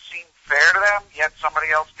didn't seem fair to them, yet somebody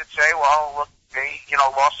else could say, well, look, they,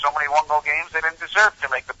 lost so many 1-goal games, they didn't deserve to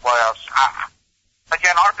make the playoffs.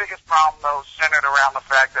 Again, our biggest problem, though, centered around the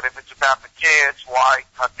fact that if it's about the kids, why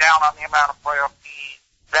cut down on the amount of playoff teams,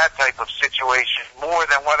 that type of situation, more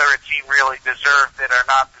than whether a team really deserved it or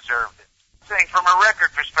not deserved it. Saying from a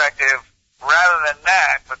record perspective, rather than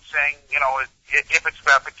that, but saying, if it's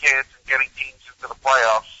about the kids and getting teams into the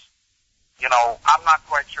playoffs, I'm not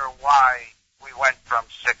quite sure why we went from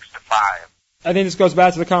 6 to 5. I think this goes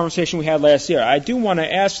back to the conversation we had last year. I do want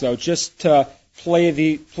to ask, though, just to play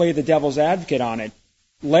the devil's advocate on it.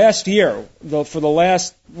 Last year,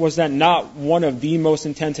 was that not one of the most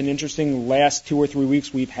intense and interesting last 2 or 3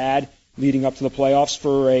 weeks we've had leading up to the playoffs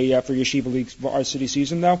for Yeshiva League's varsity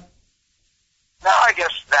season, though? No, I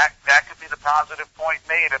guess that could be the positive point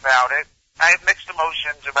made about it. I have mixed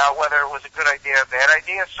emotions about whether it was a good idea or a bad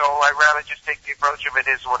idea, so I'd rather just take the approach of it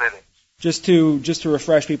is what it is. Just to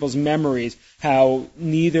refresh people's memories, how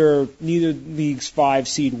neither league's 5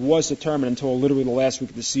 seed was determined until literally the last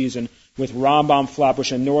week of the season, with Rambam,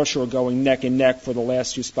 Flatbush, and North Shore going neck and neck for the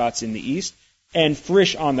last 2 spots in the East, and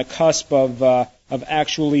Frisch on the cusp of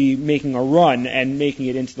actually making a run and making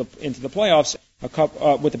it into the playoffs,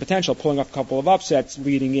 with the potential of pulling off a couple of upsets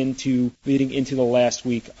leading into the last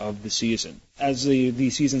week of the season. As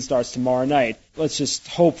the season starts tomorrow night, let's just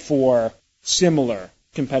hope for similar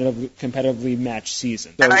competitively matched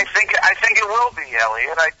season. And I think it will be,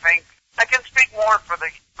 Elliot. I think I can speak more for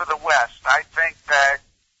the West. I think that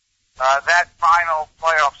that final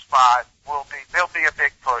playoff spot there'll be a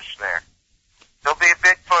big push there. There'll be a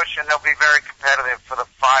big push and they'll be very competitive for the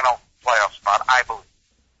final playoff spot, I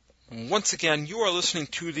believe. Once again, you are listening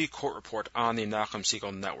to the Court Report on the Nachum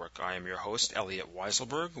Segal Network. I am your host, Elliot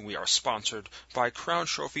Weiselberg. We are sponsored by Crown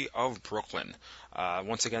Trophy of Brooklyn.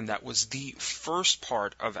 Once again, that was the first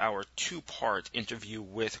part of our 2-part interview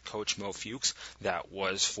with Coach Mo Fuchs. That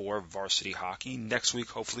was for varsity hockey. Next week,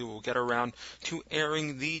 hopefully, we'll get around to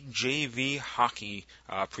airing the JV hockey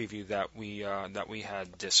preview that we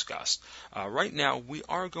had discussed. Right now, we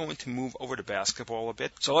are going to move over to basketball a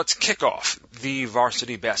bit. So let's kick off the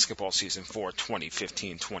varsity basketball season for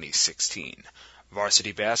 2015-2016.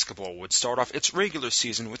 Varsity basketball would start off its regular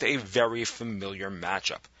season with a very familiar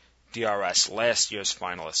matchup. DRS, last year's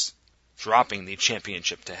finalists, dropping the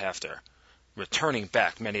championship to Hefter. Returning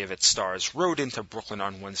back many of its stars rode into Brooklyn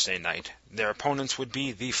on Wednesday night. Their opponents would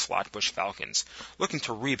be the Flatbush Falcons, looking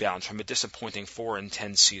to rebound from a disappointing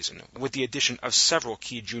 4-10 season, with the addition of several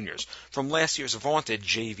key juniors from last year's vaunted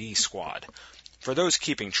JV squad. For those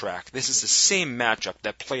keeping track, this is the same matchup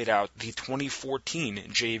that played out the 2014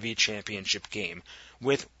 JV championship game,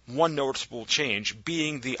 with one noticeable change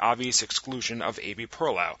being the obvious exclusion of A.B.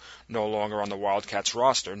 Perlow, no longer on the Wildcats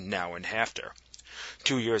roster, now in Hefter.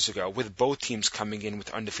 2 years ago, with both teams coming in with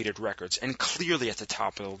undefeated records and clearly at the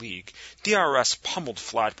top of the league, DRS pummeled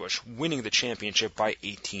Flatbush, winning the championship by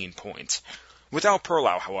 18 points. Without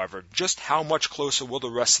Perlow, however, just how much closer will the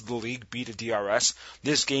rest of the league be to DRS?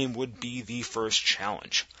 This game would be the first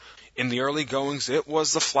challenge. In the early goings, it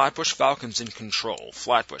was the Flatbush Falcons in control.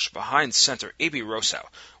 Flatbush, behind center A.B. Rosow,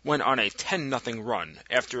 went on a 10-0 run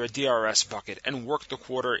after a DRS bucket and worked the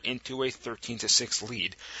quarter into a 13-6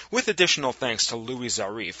 lead, with additional thanks to Louis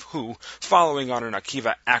Zarif, who, following on an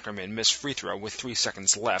Akiva Ackerman missed free throw with 3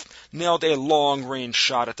 seconds left, nailed a long-range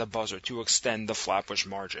shot at the buzzer to extend the Flatbush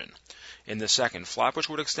margin. In the second, Flatbush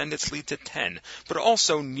would extend its lead to 10, but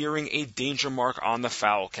also nearing a danger mark on the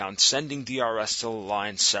foul count, sending DRS to the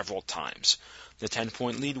line several times. The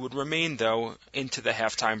 10-point lead would remain, though, into the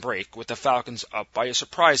halftime break, with the Falcons up by a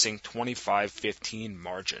surprising 25-15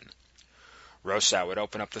 margin. Rosow would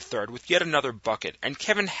open up the third with yet another bucket, and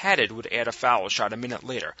Kevin Haddad would add a foul shot a minute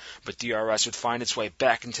later, but DRS would find its way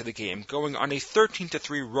back into the game, going on a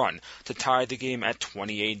 13-3 run to tie the game at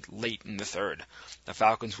 28 late in the third. The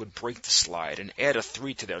Falcons would break the slide and add a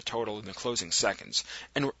 3 to their total in the closing seconds,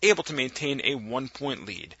 and were able to maintain a 1-point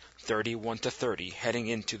lead, 31-30, heading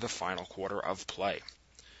into the final quarter of play.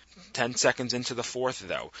 10 seconds into the fourth,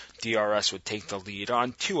 though, DRS would take the lead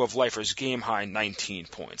on 2 of Leifer's game-high 19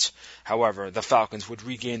 points. However, the Falcons would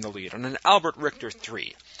regain the lead on an Albert Richter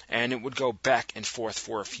 3, and it would go back and forth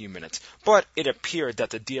for a few minutes. But it appeared that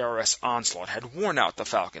the DRS onslaught had worn out the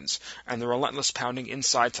Falcons, and the relentless pounding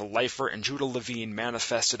inside to Leifer and Judah Levine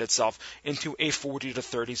manifested itself into a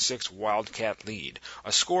 40-36 Wildcat lead,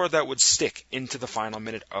 a score that would stick into the final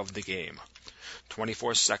minute of the game.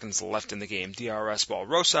 24 seconds left in the game, DRS ball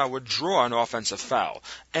Rosow would draw an offensive foul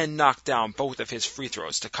and knock down both of his free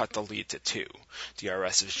throws to cut the lead to 2.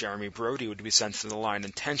 DRS's Jeremy Brody would be sent to the line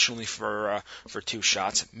intentionally for 2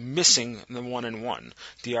 shots, missing the 1-and-1.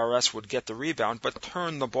 DRS would get the rebound but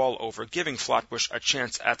turn the ball over, giving Flatbush a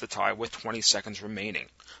chance at the tie with 20 seconds remaining.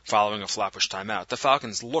 Following a Flatbush timeout, the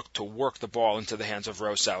Falcons looked to work the ball into the hands of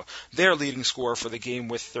Rosow, their leading scorer for the game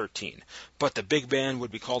with 13. But the big man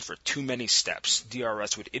would be called for too many steps.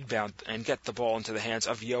 DRS would inbound and get the ball into the hands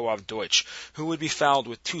of Yoav Deutsch, who would be fouled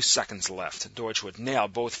with 2 seconds left. Deutsch would nail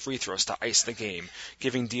both free throws to ice the game,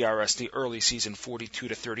 giving DRS the early season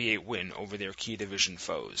 42-38 win over their key division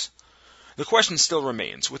foes. The question still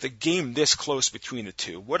remains, with a game this close between the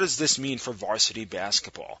two, what does this mean for varsity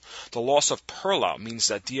basketball? The loss of Perlow means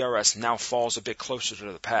that DRS now falls a bit closer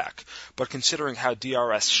to the pack, but considering how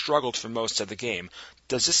DRS struggled for most of the game,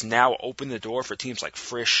 does this now open the door for teams like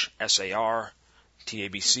Frisch, SAR,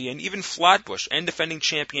 TABC, and even Flatbush and defending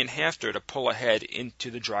champion Hefter to pull ahead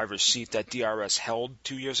into the driver's seat that DRS held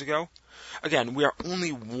 2 years ago? Again, we are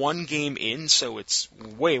only 1 game in, so it's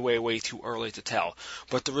way too early to tell.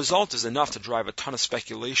 But the result is enough to drive a ton of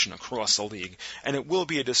speculation across the league, and it will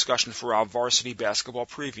be a discussion for our varsity basketball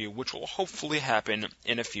preview, which will hopefully happen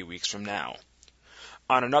in a few weeks from now.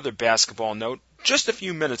 On another basketball note, just a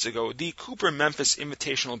few minutes ago, the Cooper-Memphis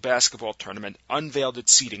Invitational Basketball Tournament unveiled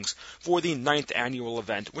its seedings for the 9th annual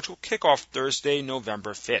event, which will kick off Thursday,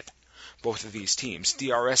 November 5th. Both of these teams,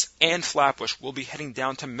 DRS and Flatbush, will be heading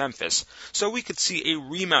down to Memphis, so we could see a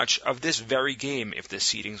rematch of this very game if the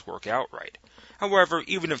seedings work out right. However,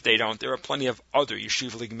 even if they don't, there are plenty of other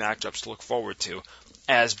Yeshiva League matchups to look forward to,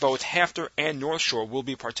 as both Hefter and North Shore will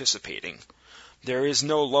be participating. There is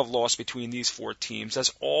no love lost between these 4 teams,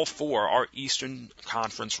 as all 4 are Eastern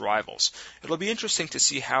Conference rivals. It'll be interesting to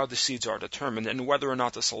see how the seeds are determined and whether or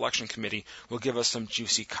not the selection committee will give us some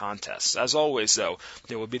juicy contests. As always, though,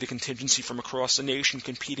 there will be the contingency from across the nation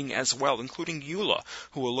competing as well, including EULA,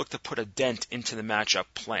 who will look to put a dent into the matchup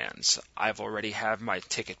plans. I've already have my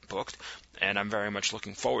ticket booked, and I'm very much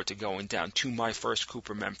looking forward to going down to my first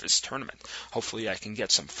Cooper-Memphis tournament. Hopefully I can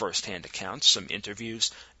get some first-hand accounts, some interviews,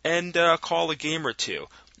 and call a game or two,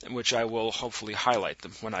 which I will hopefully highlight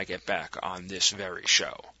them when I get back on this very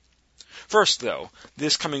show. First, though,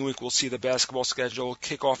 this coming week we'll see the basketball schedule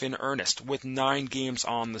kick off in earnest with 9 games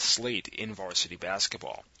on the slate in varsity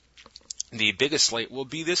basketball. The biggest slate will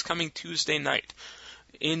be this coming Tuesday night.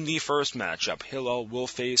 In the first matchup, Hillel will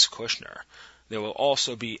face Kushner. There will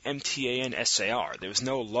also be MTA and SAR. There was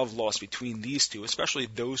no love lost between these two, especially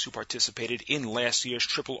those who participated in last year's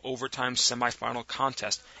triple overtime semifinal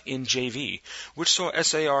contest in JV, which saw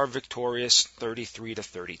SAR victorious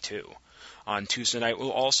 33-32. On Tuesday night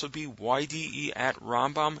will also be YDE at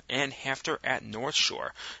Rambam and Hafter at North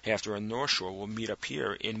Shore. Hafter and North Shore will meet up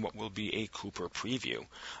here in what will be a Cooper preview.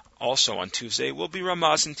 Also on Tuesday will be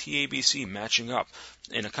Ramaz and TABC matching up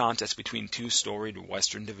in a contest between two storied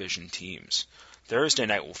Western Division teams. Thursday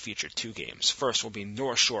night will feature two games. First will be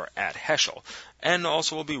North Shore at Heschel, and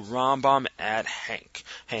also will be Rambam at Hank.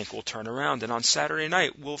 Hank will turn around, and on Saturday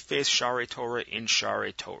night will face Shari Torah in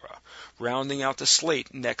Shari Torah. Rounding out the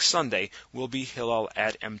slate next Sunday will be Hillel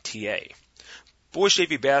at MTA. Boys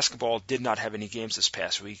JV basketball did not have any games this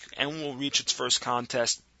past week, and will reach its first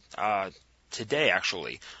contest today,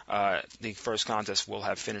 actually. The first contest will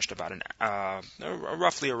have finished about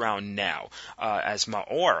roughly around now, as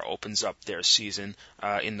Maor opens up their season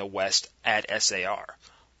in the West at SAR.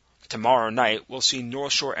 Tomorrow night, we'll see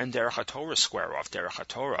North Shore and Derech HaTorah square off. Derech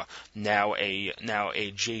HaTorah, now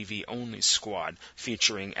a JV-only squad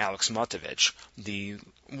featuring Alex Matovich,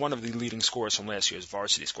 one of the leading scorers from last year's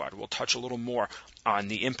varsity squad. We'll touch a little more on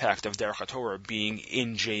the impact of Derech HaTorah being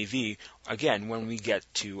in JV, again, when we get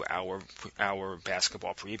to our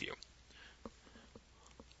basketball preview.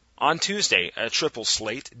 On Tuesday, a triple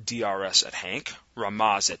slate, DRS at Hank,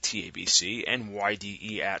 Ramaz at TABC, and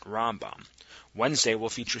YDE at Rambam. Wednesday will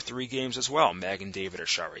feature three games as well, Magen David at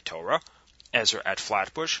Shari Torah, Ezra at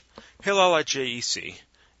Flatbush, Hillel at JEC.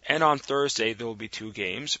 And on Thursday, there will be two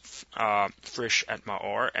games, Frisch at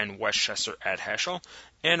Maor and Westchester at Heschel.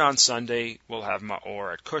 And on Sunday, we'll have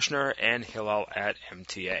Maor at Kushner and Hillel at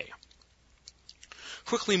MTA.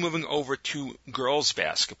 Quickly moving over to girls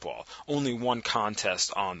basketball. Only one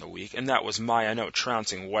contest on the week, and that was Mayanot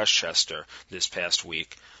trouncing Westchester this past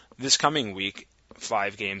week. This coming week,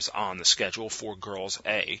 5 games on the schedule for Girls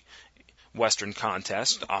A. Western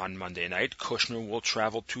contest on Monday night, Kushner will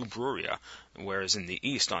travel to Bruriah, whereas in the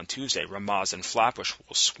East on Tuesday, Ramaz and Flatbush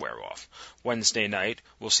will square off. Wednesday night,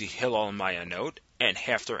 we'll see Hillel and Mayanot, and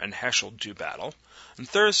Hafter and Heschel do battle. And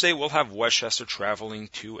Thursday, we'll have Westchester traveling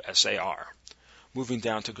to SAR. Moving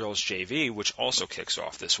down to Girls JV, which also kicks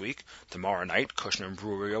off this week. Tomorrow night, Kushner and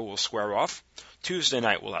Bruriah will square off. Tuesday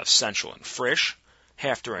night, we'll have Central and Frisch,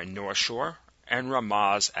 Hafter and North Shore, and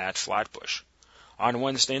Ramaz at Flatbush. On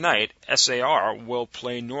Wednesday night, SAR will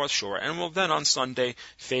play North Shore and will then on Sunday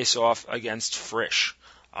face off against Frisch.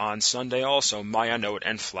 On Sunday also, Mayanot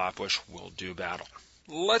and Flatbush will do battle.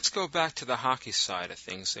 Let's go back to the hockey side of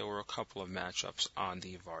things. There were a couple of matchups on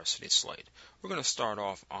the varsity slate. We're going to start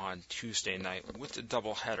off on Tuesday night with the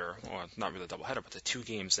doubleheader, or not really a doubleheader, but the two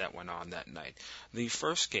games that went on that night. The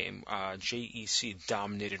first game, JEC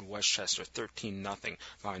dominated Westchester 13-0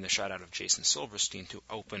 behind the shutout of Jason Silverstein to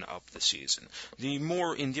open up the season. The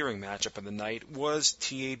more endearing matchup of the night was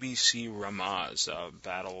TABC Ramaz, a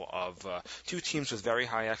battle of two teams with very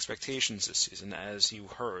high expectations this season, as you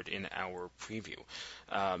heard in our preview.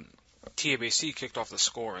 TABC kicked off the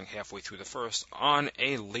scoring halfway through the first on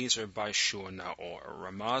a laser by Shua Naor.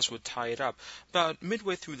 Ramaz would tie it up about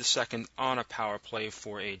midway through the second on a power play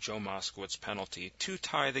for a Joe Moskowitz penalty to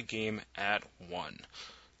tie the game at 1.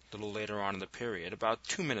 A little later on in the period, about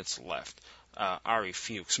 2 minutes left, Ari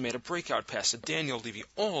Fuchs made a breakout pass to Daniel Levy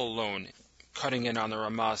all alone, cutting in on the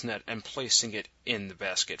Ramaz net and placing it in the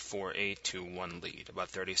basket for a 2-1 lead. About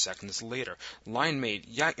 30 seconds later, line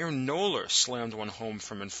mate Yair Noller slammed one home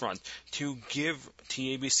from in front to give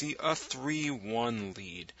TABC a 3-1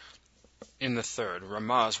 lead. In the third,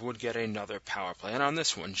 Ramaz would get another power play, and on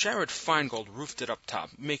this one, Jared Feingold roofed it up top,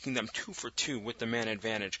 making them 2 for 2 with the man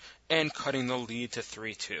advantage and cutting the lead to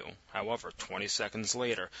 3-2. However, 20 seconds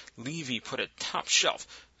later, Levy put it top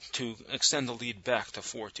shelf to extend the lead back to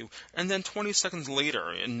 4-2, and then 20 seconds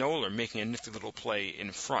later, Noller, making a nifty little play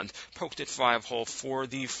in front, poked it 5-hole for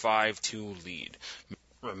the 5-2 lead.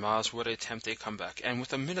 Ramaz would attempt a comeback, and with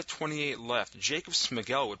 1:28 left, Jacob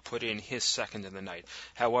Smigel would put in his second of the night.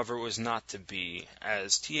 However, it was not to be,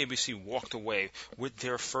 as TABC walked away with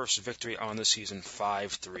their first victory on the season,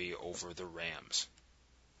 5-3 over the Rams.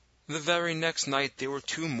 The very next night, there were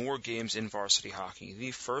two more games in varsity hockey.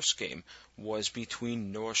 The first game was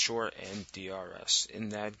between North Shore and DRS. In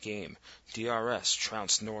that game, DRS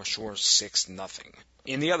trounced North Shore 6-0.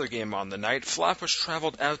 In the other game on the night, Flatbush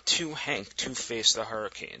traveled out to Hank to face the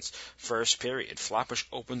Hurricanes. First period, Flatbush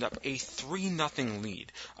opened up a 3-0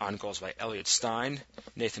 lead on goals by Elliot Stein,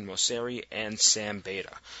 Nathan Mosseri, and Sam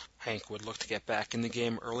Beta. Hank would look to get back in the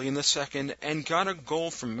game early in the second and got a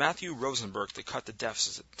goal from Matthew Rosenberg to cut the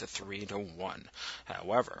deficit to 3-1.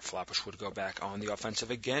 However, Flatbush would go back on the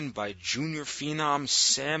offensive again by junior phenom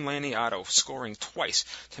Sam Laniato scoring twice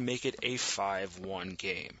to make it a 5-1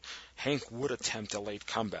 game. Hank would attempt a late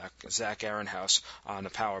comeback, Zach Aaronhouse on the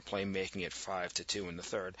power play making it 5-2 in the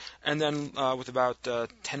third. And then with about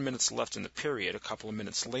 10 minutes left in the period, a couple of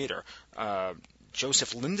minutes later,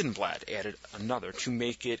 Joseph Lindenblad added another to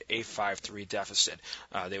make it a 5-3 deficit.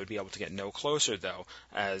 They would be able to get no closer, though,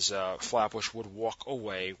 as Flatbush would walk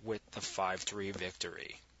away with the 5-3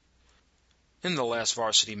 victory. In the last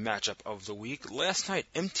varsity matchup of the week, last night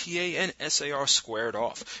MTA and SAR squared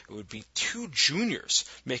off. It would be two juniors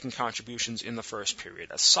making contributions in the first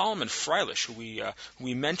period. As Solomon Freilich, who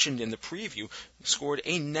we mentioned in the preview, scored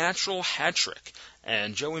a natural hat trick,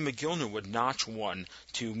 and Joey McGillner would notch one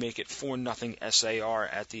to make it 4-0 SAR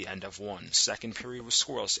at the end of one. Second period was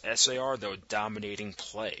scoreless. SAR, though, dominating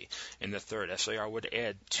play. In the third, SAR would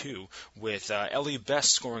add two, with Ellie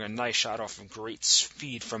Best scoring a nice shot off of great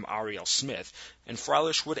speed from Ariel Smith, and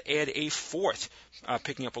Freilich would add a fourth,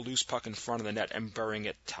 picking up a loose puck in front of the net and burying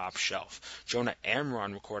it top shelf. Jonah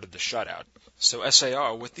Amron recorded the shutout. So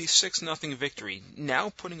SAR, with the 6-0 victory,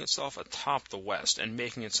 now putting itself atop the West and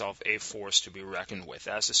making itself a force to be reckoned with.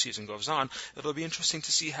 As the season goes on, it'll be interesting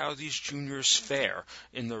to see how these juniors fare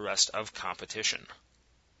in the rest of competition.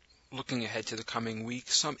 Looking ahead to the coming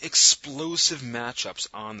week, some explosive matchups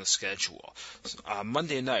on the schedule.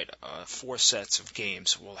 Monday night, 4 sets of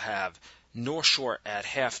games. We'll have North Shore at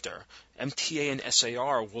Hafter. MTA and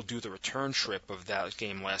SAR will do the return trip of that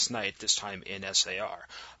game last night, this time in SAR.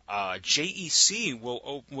 JEC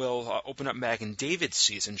will open up Magen David's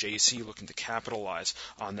season. JEC looking to capitalize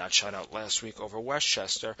on that shutout last week over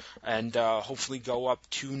Westchester and hopefully go up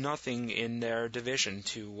 2-0 in their division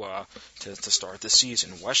to start the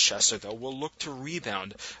season. Westchester, though, will look to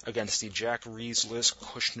rebound against the Jack Rees-Liz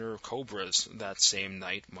Kushner Cobras that same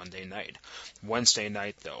night, Monday night. Wednesday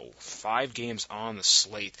night, though, 5 games on the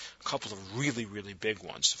slate, a couple of really, really big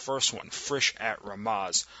ones. The first one, Frisch at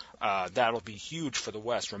Ramaz. That'll be huge for the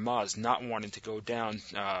West. Ramaz not wanting to go down,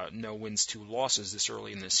 no wins, 2 losses this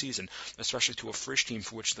early in the season, especially to a Frisch team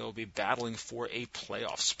for which they'll be battling for a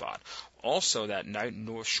playoff spot. Also that night,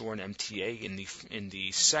 North Shore and MTA in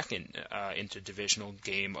the second interdivisional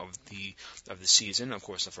game of the season. Of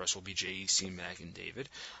course, the first will be JEC Magen David.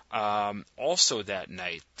 Also that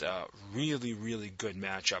night, really, really good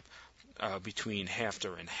matchup between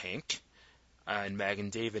Hafter and Hank. And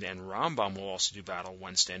Magen David and Rambam will also do battle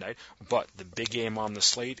Wednesday night. But the big game on the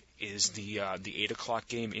slate is the 8 o'clock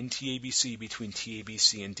game in TABC between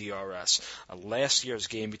TABC and DRS. Last year's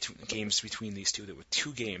games between these two, there were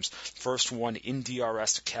 2 games. First one in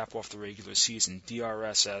DRS to cap off the regular season.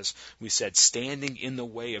 DRS, as we said, standing in the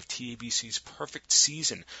way of TABC's perfect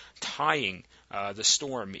season, tying the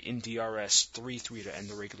Storm in DRS 3-3 to end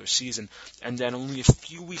the regular season, and then only a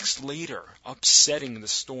few weeks later upsetting the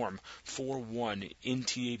Storm 4-1 in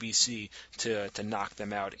TABC to knock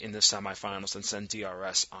them out in the semifinals and send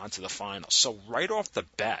DRS onto the finals. So right off the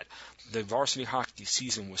bat, the varsity hockey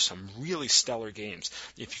season with some really stellar games.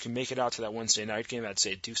 If you can make it out to that Wednesday night game, I'd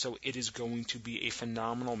say do so. It is going to be a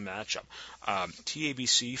phenomenal matchup.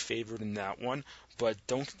 TABC favored in that one, but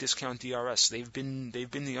don't discount DRS. They've been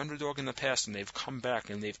the underdog in the past, and they've come back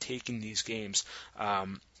and they've taken these games.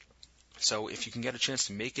 So if you can get a chance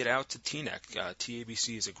to make it out to TNEC,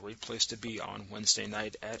 TABC is a great place to be on Wednesday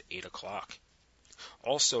night at 8 o'clock.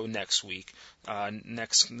 Also next week,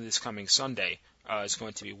 this coming Sunday, is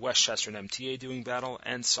going to be Westchester and MTA doing battle,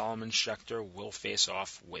 and Solomon Schechter will face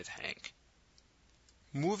off with Hank.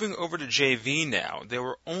 Moving over to JV now, there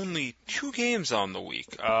were only 2 games on the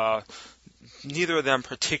week. Neither of them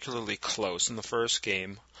particularly close. In the first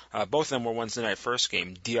game, both of them were Wednesday night. First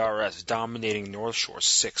game, DRS dominating North Shore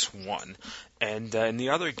 6-1. And in the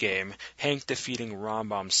other game, Hank defeating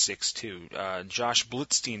Rambam 6-2. Josh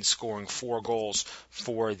Blitzstein scoring 4 goals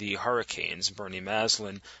for the Hurricanes. Bernie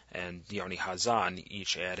Maslin and Yoni Hazan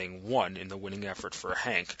each adding 1 in the winning effort for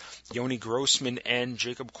Hank. Yoni Grossman and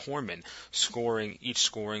Jacob Corman each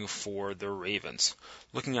scoring for the Ravens.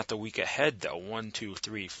 Looking at the week ahead, though, 1, 2,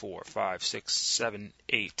 3, 4, 5, 6, 7,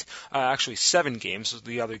 8. Actually, 7 games.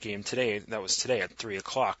 The other game today, that was today at 3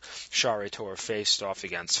 o'clock. Shari Torah faced off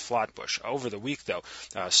against Flatbush. Over the week, though,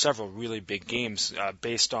 several really big games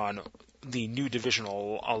based on the new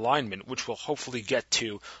divisional alignment, which we'll hopefully get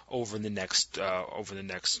to over the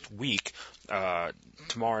next week.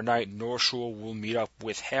 Tomorrow night, North Shore will meet up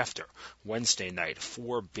with Hafter. Wednesday night,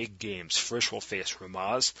 4 big games. Frisch will face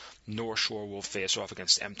Ramaz. North Shore will face off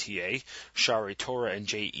against MTA. Shari Torah and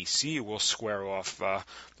JEC will square off,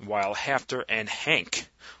 while Hafter and Hank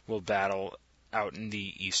will battle out in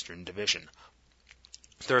the Eastern Division.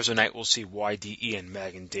 Thursday night, we'll see YDE and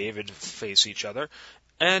Magen David face each other.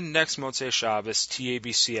 And next Motzei Shabbos,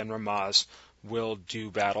 TABC and Ramaz will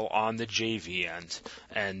do battle on the JV end.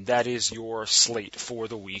 And that is your slate for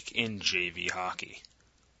the week in JV hockey.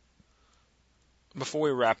 Before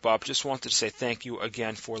we wrap up, just wanted to say thank you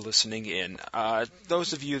again for listening in.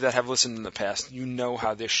 Those of you that have listened in the past, you know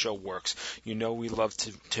how this show works. You know we love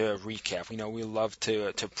to recap. You know we love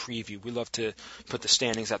to preview. We love to put the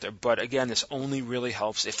standings out there. But again, this only really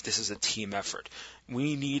helps if this is a team effort.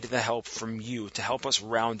 We need the help from you to help us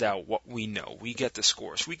round out what we know. We get the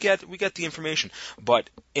scores. We get the information. But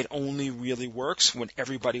it only really works when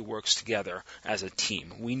everybody works together as a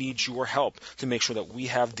team. We need your help to make sure that we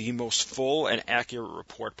have the most full and accurate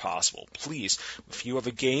report possible. Please, if you have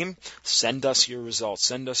a game, send us your results.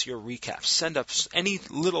 Send us your recaps. Send us any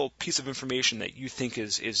little piece of information that you think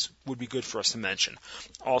would be good for us to mention.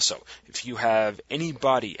 Also, if you have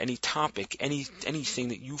anybody, any topic, anything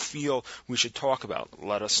that you feel we should talk about,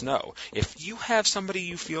 let us know. If you have somebody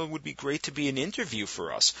you feel would be great to be an interview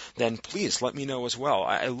for us, then please let me know as well.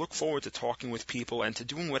 I look forward to talking with people and to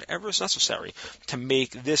doing whatever is necessary to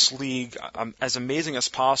make this league as amazing as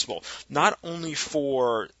possible, not only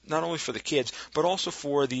for the kids, but also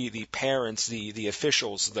for the parents, the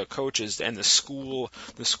officials, the coaches, and the school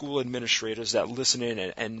administrators that listen in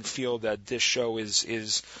and feel that this show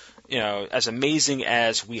is as amazing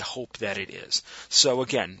as we hope that it is. So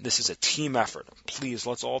again, this is a team effort. Please,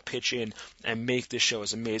 let's all pitch in and make this show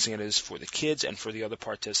as amazing as it is for the kids and for the other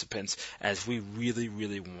participants as we really,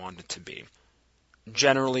 really want it to be.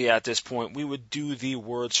 Generally, at this point, we would do the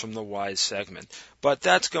Words from the Wise segment, but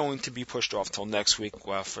that's going to be pushed off till next week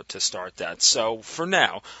to start that. So for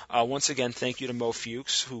now, once again, thank you to Mo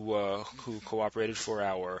Fuchs who cooperated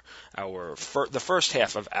for the first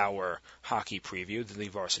half of our hockey preview, the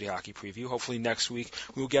varsity hockey preview. Hopefully next week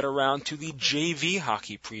we'll get around to the JV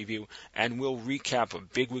hockey preview, and we'll recap a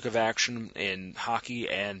big week of action in hockey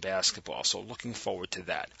and basketball. So looking forward to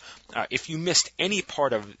that. If you missed any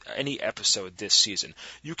part of any episode this season,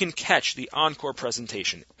 you can catch the encore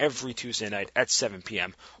presentation every Tuesday night at 7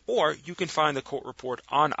 p.m., or you can find the Court Report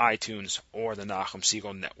on iTunes or the Nachum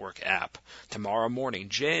Siegel Network app. Tomorrow morning,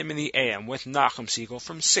 JM in the AM with Nachum Siegel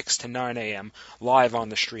from 6 to 9 a.m. live on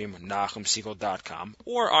the stream, NachumSiegel.com,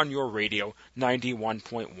 or on your radio,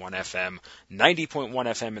 91.1 FM, 90.1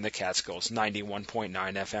 FM in the Catskills, 91.9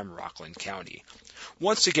 FM Rockland County.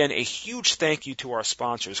 Once again, a huge thank you to our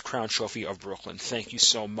sponsors, Crown Trophy of Brooklyn. Thank you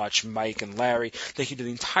so much, Mike and Larry. Thank you to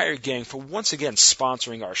the entire gang for once again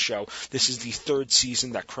sponsoring our show. This is the third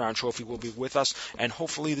season that Crown Trophy will be with us, and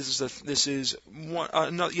hopefully this is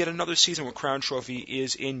yet another season where Crown Trophy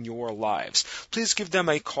is in your lives. Please give them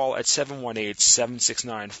a call at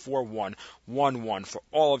 718-769-4111 for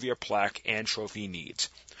all of your plaque and trophy needs.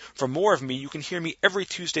 For more of me, you can hear me every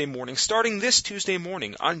Tuesday morning, starting this Tuesday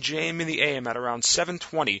morning on JM in the AM at around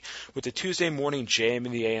 7:20 with the Tuesday morning JM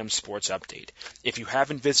in the AM Sports Update. If you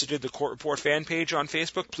haven't visited the Court Report fan page on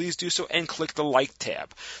Facebook, please do so and click the like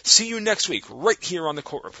tab. See you next week right here on the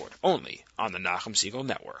Court Report, only on the Nachum Siegel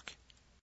Network.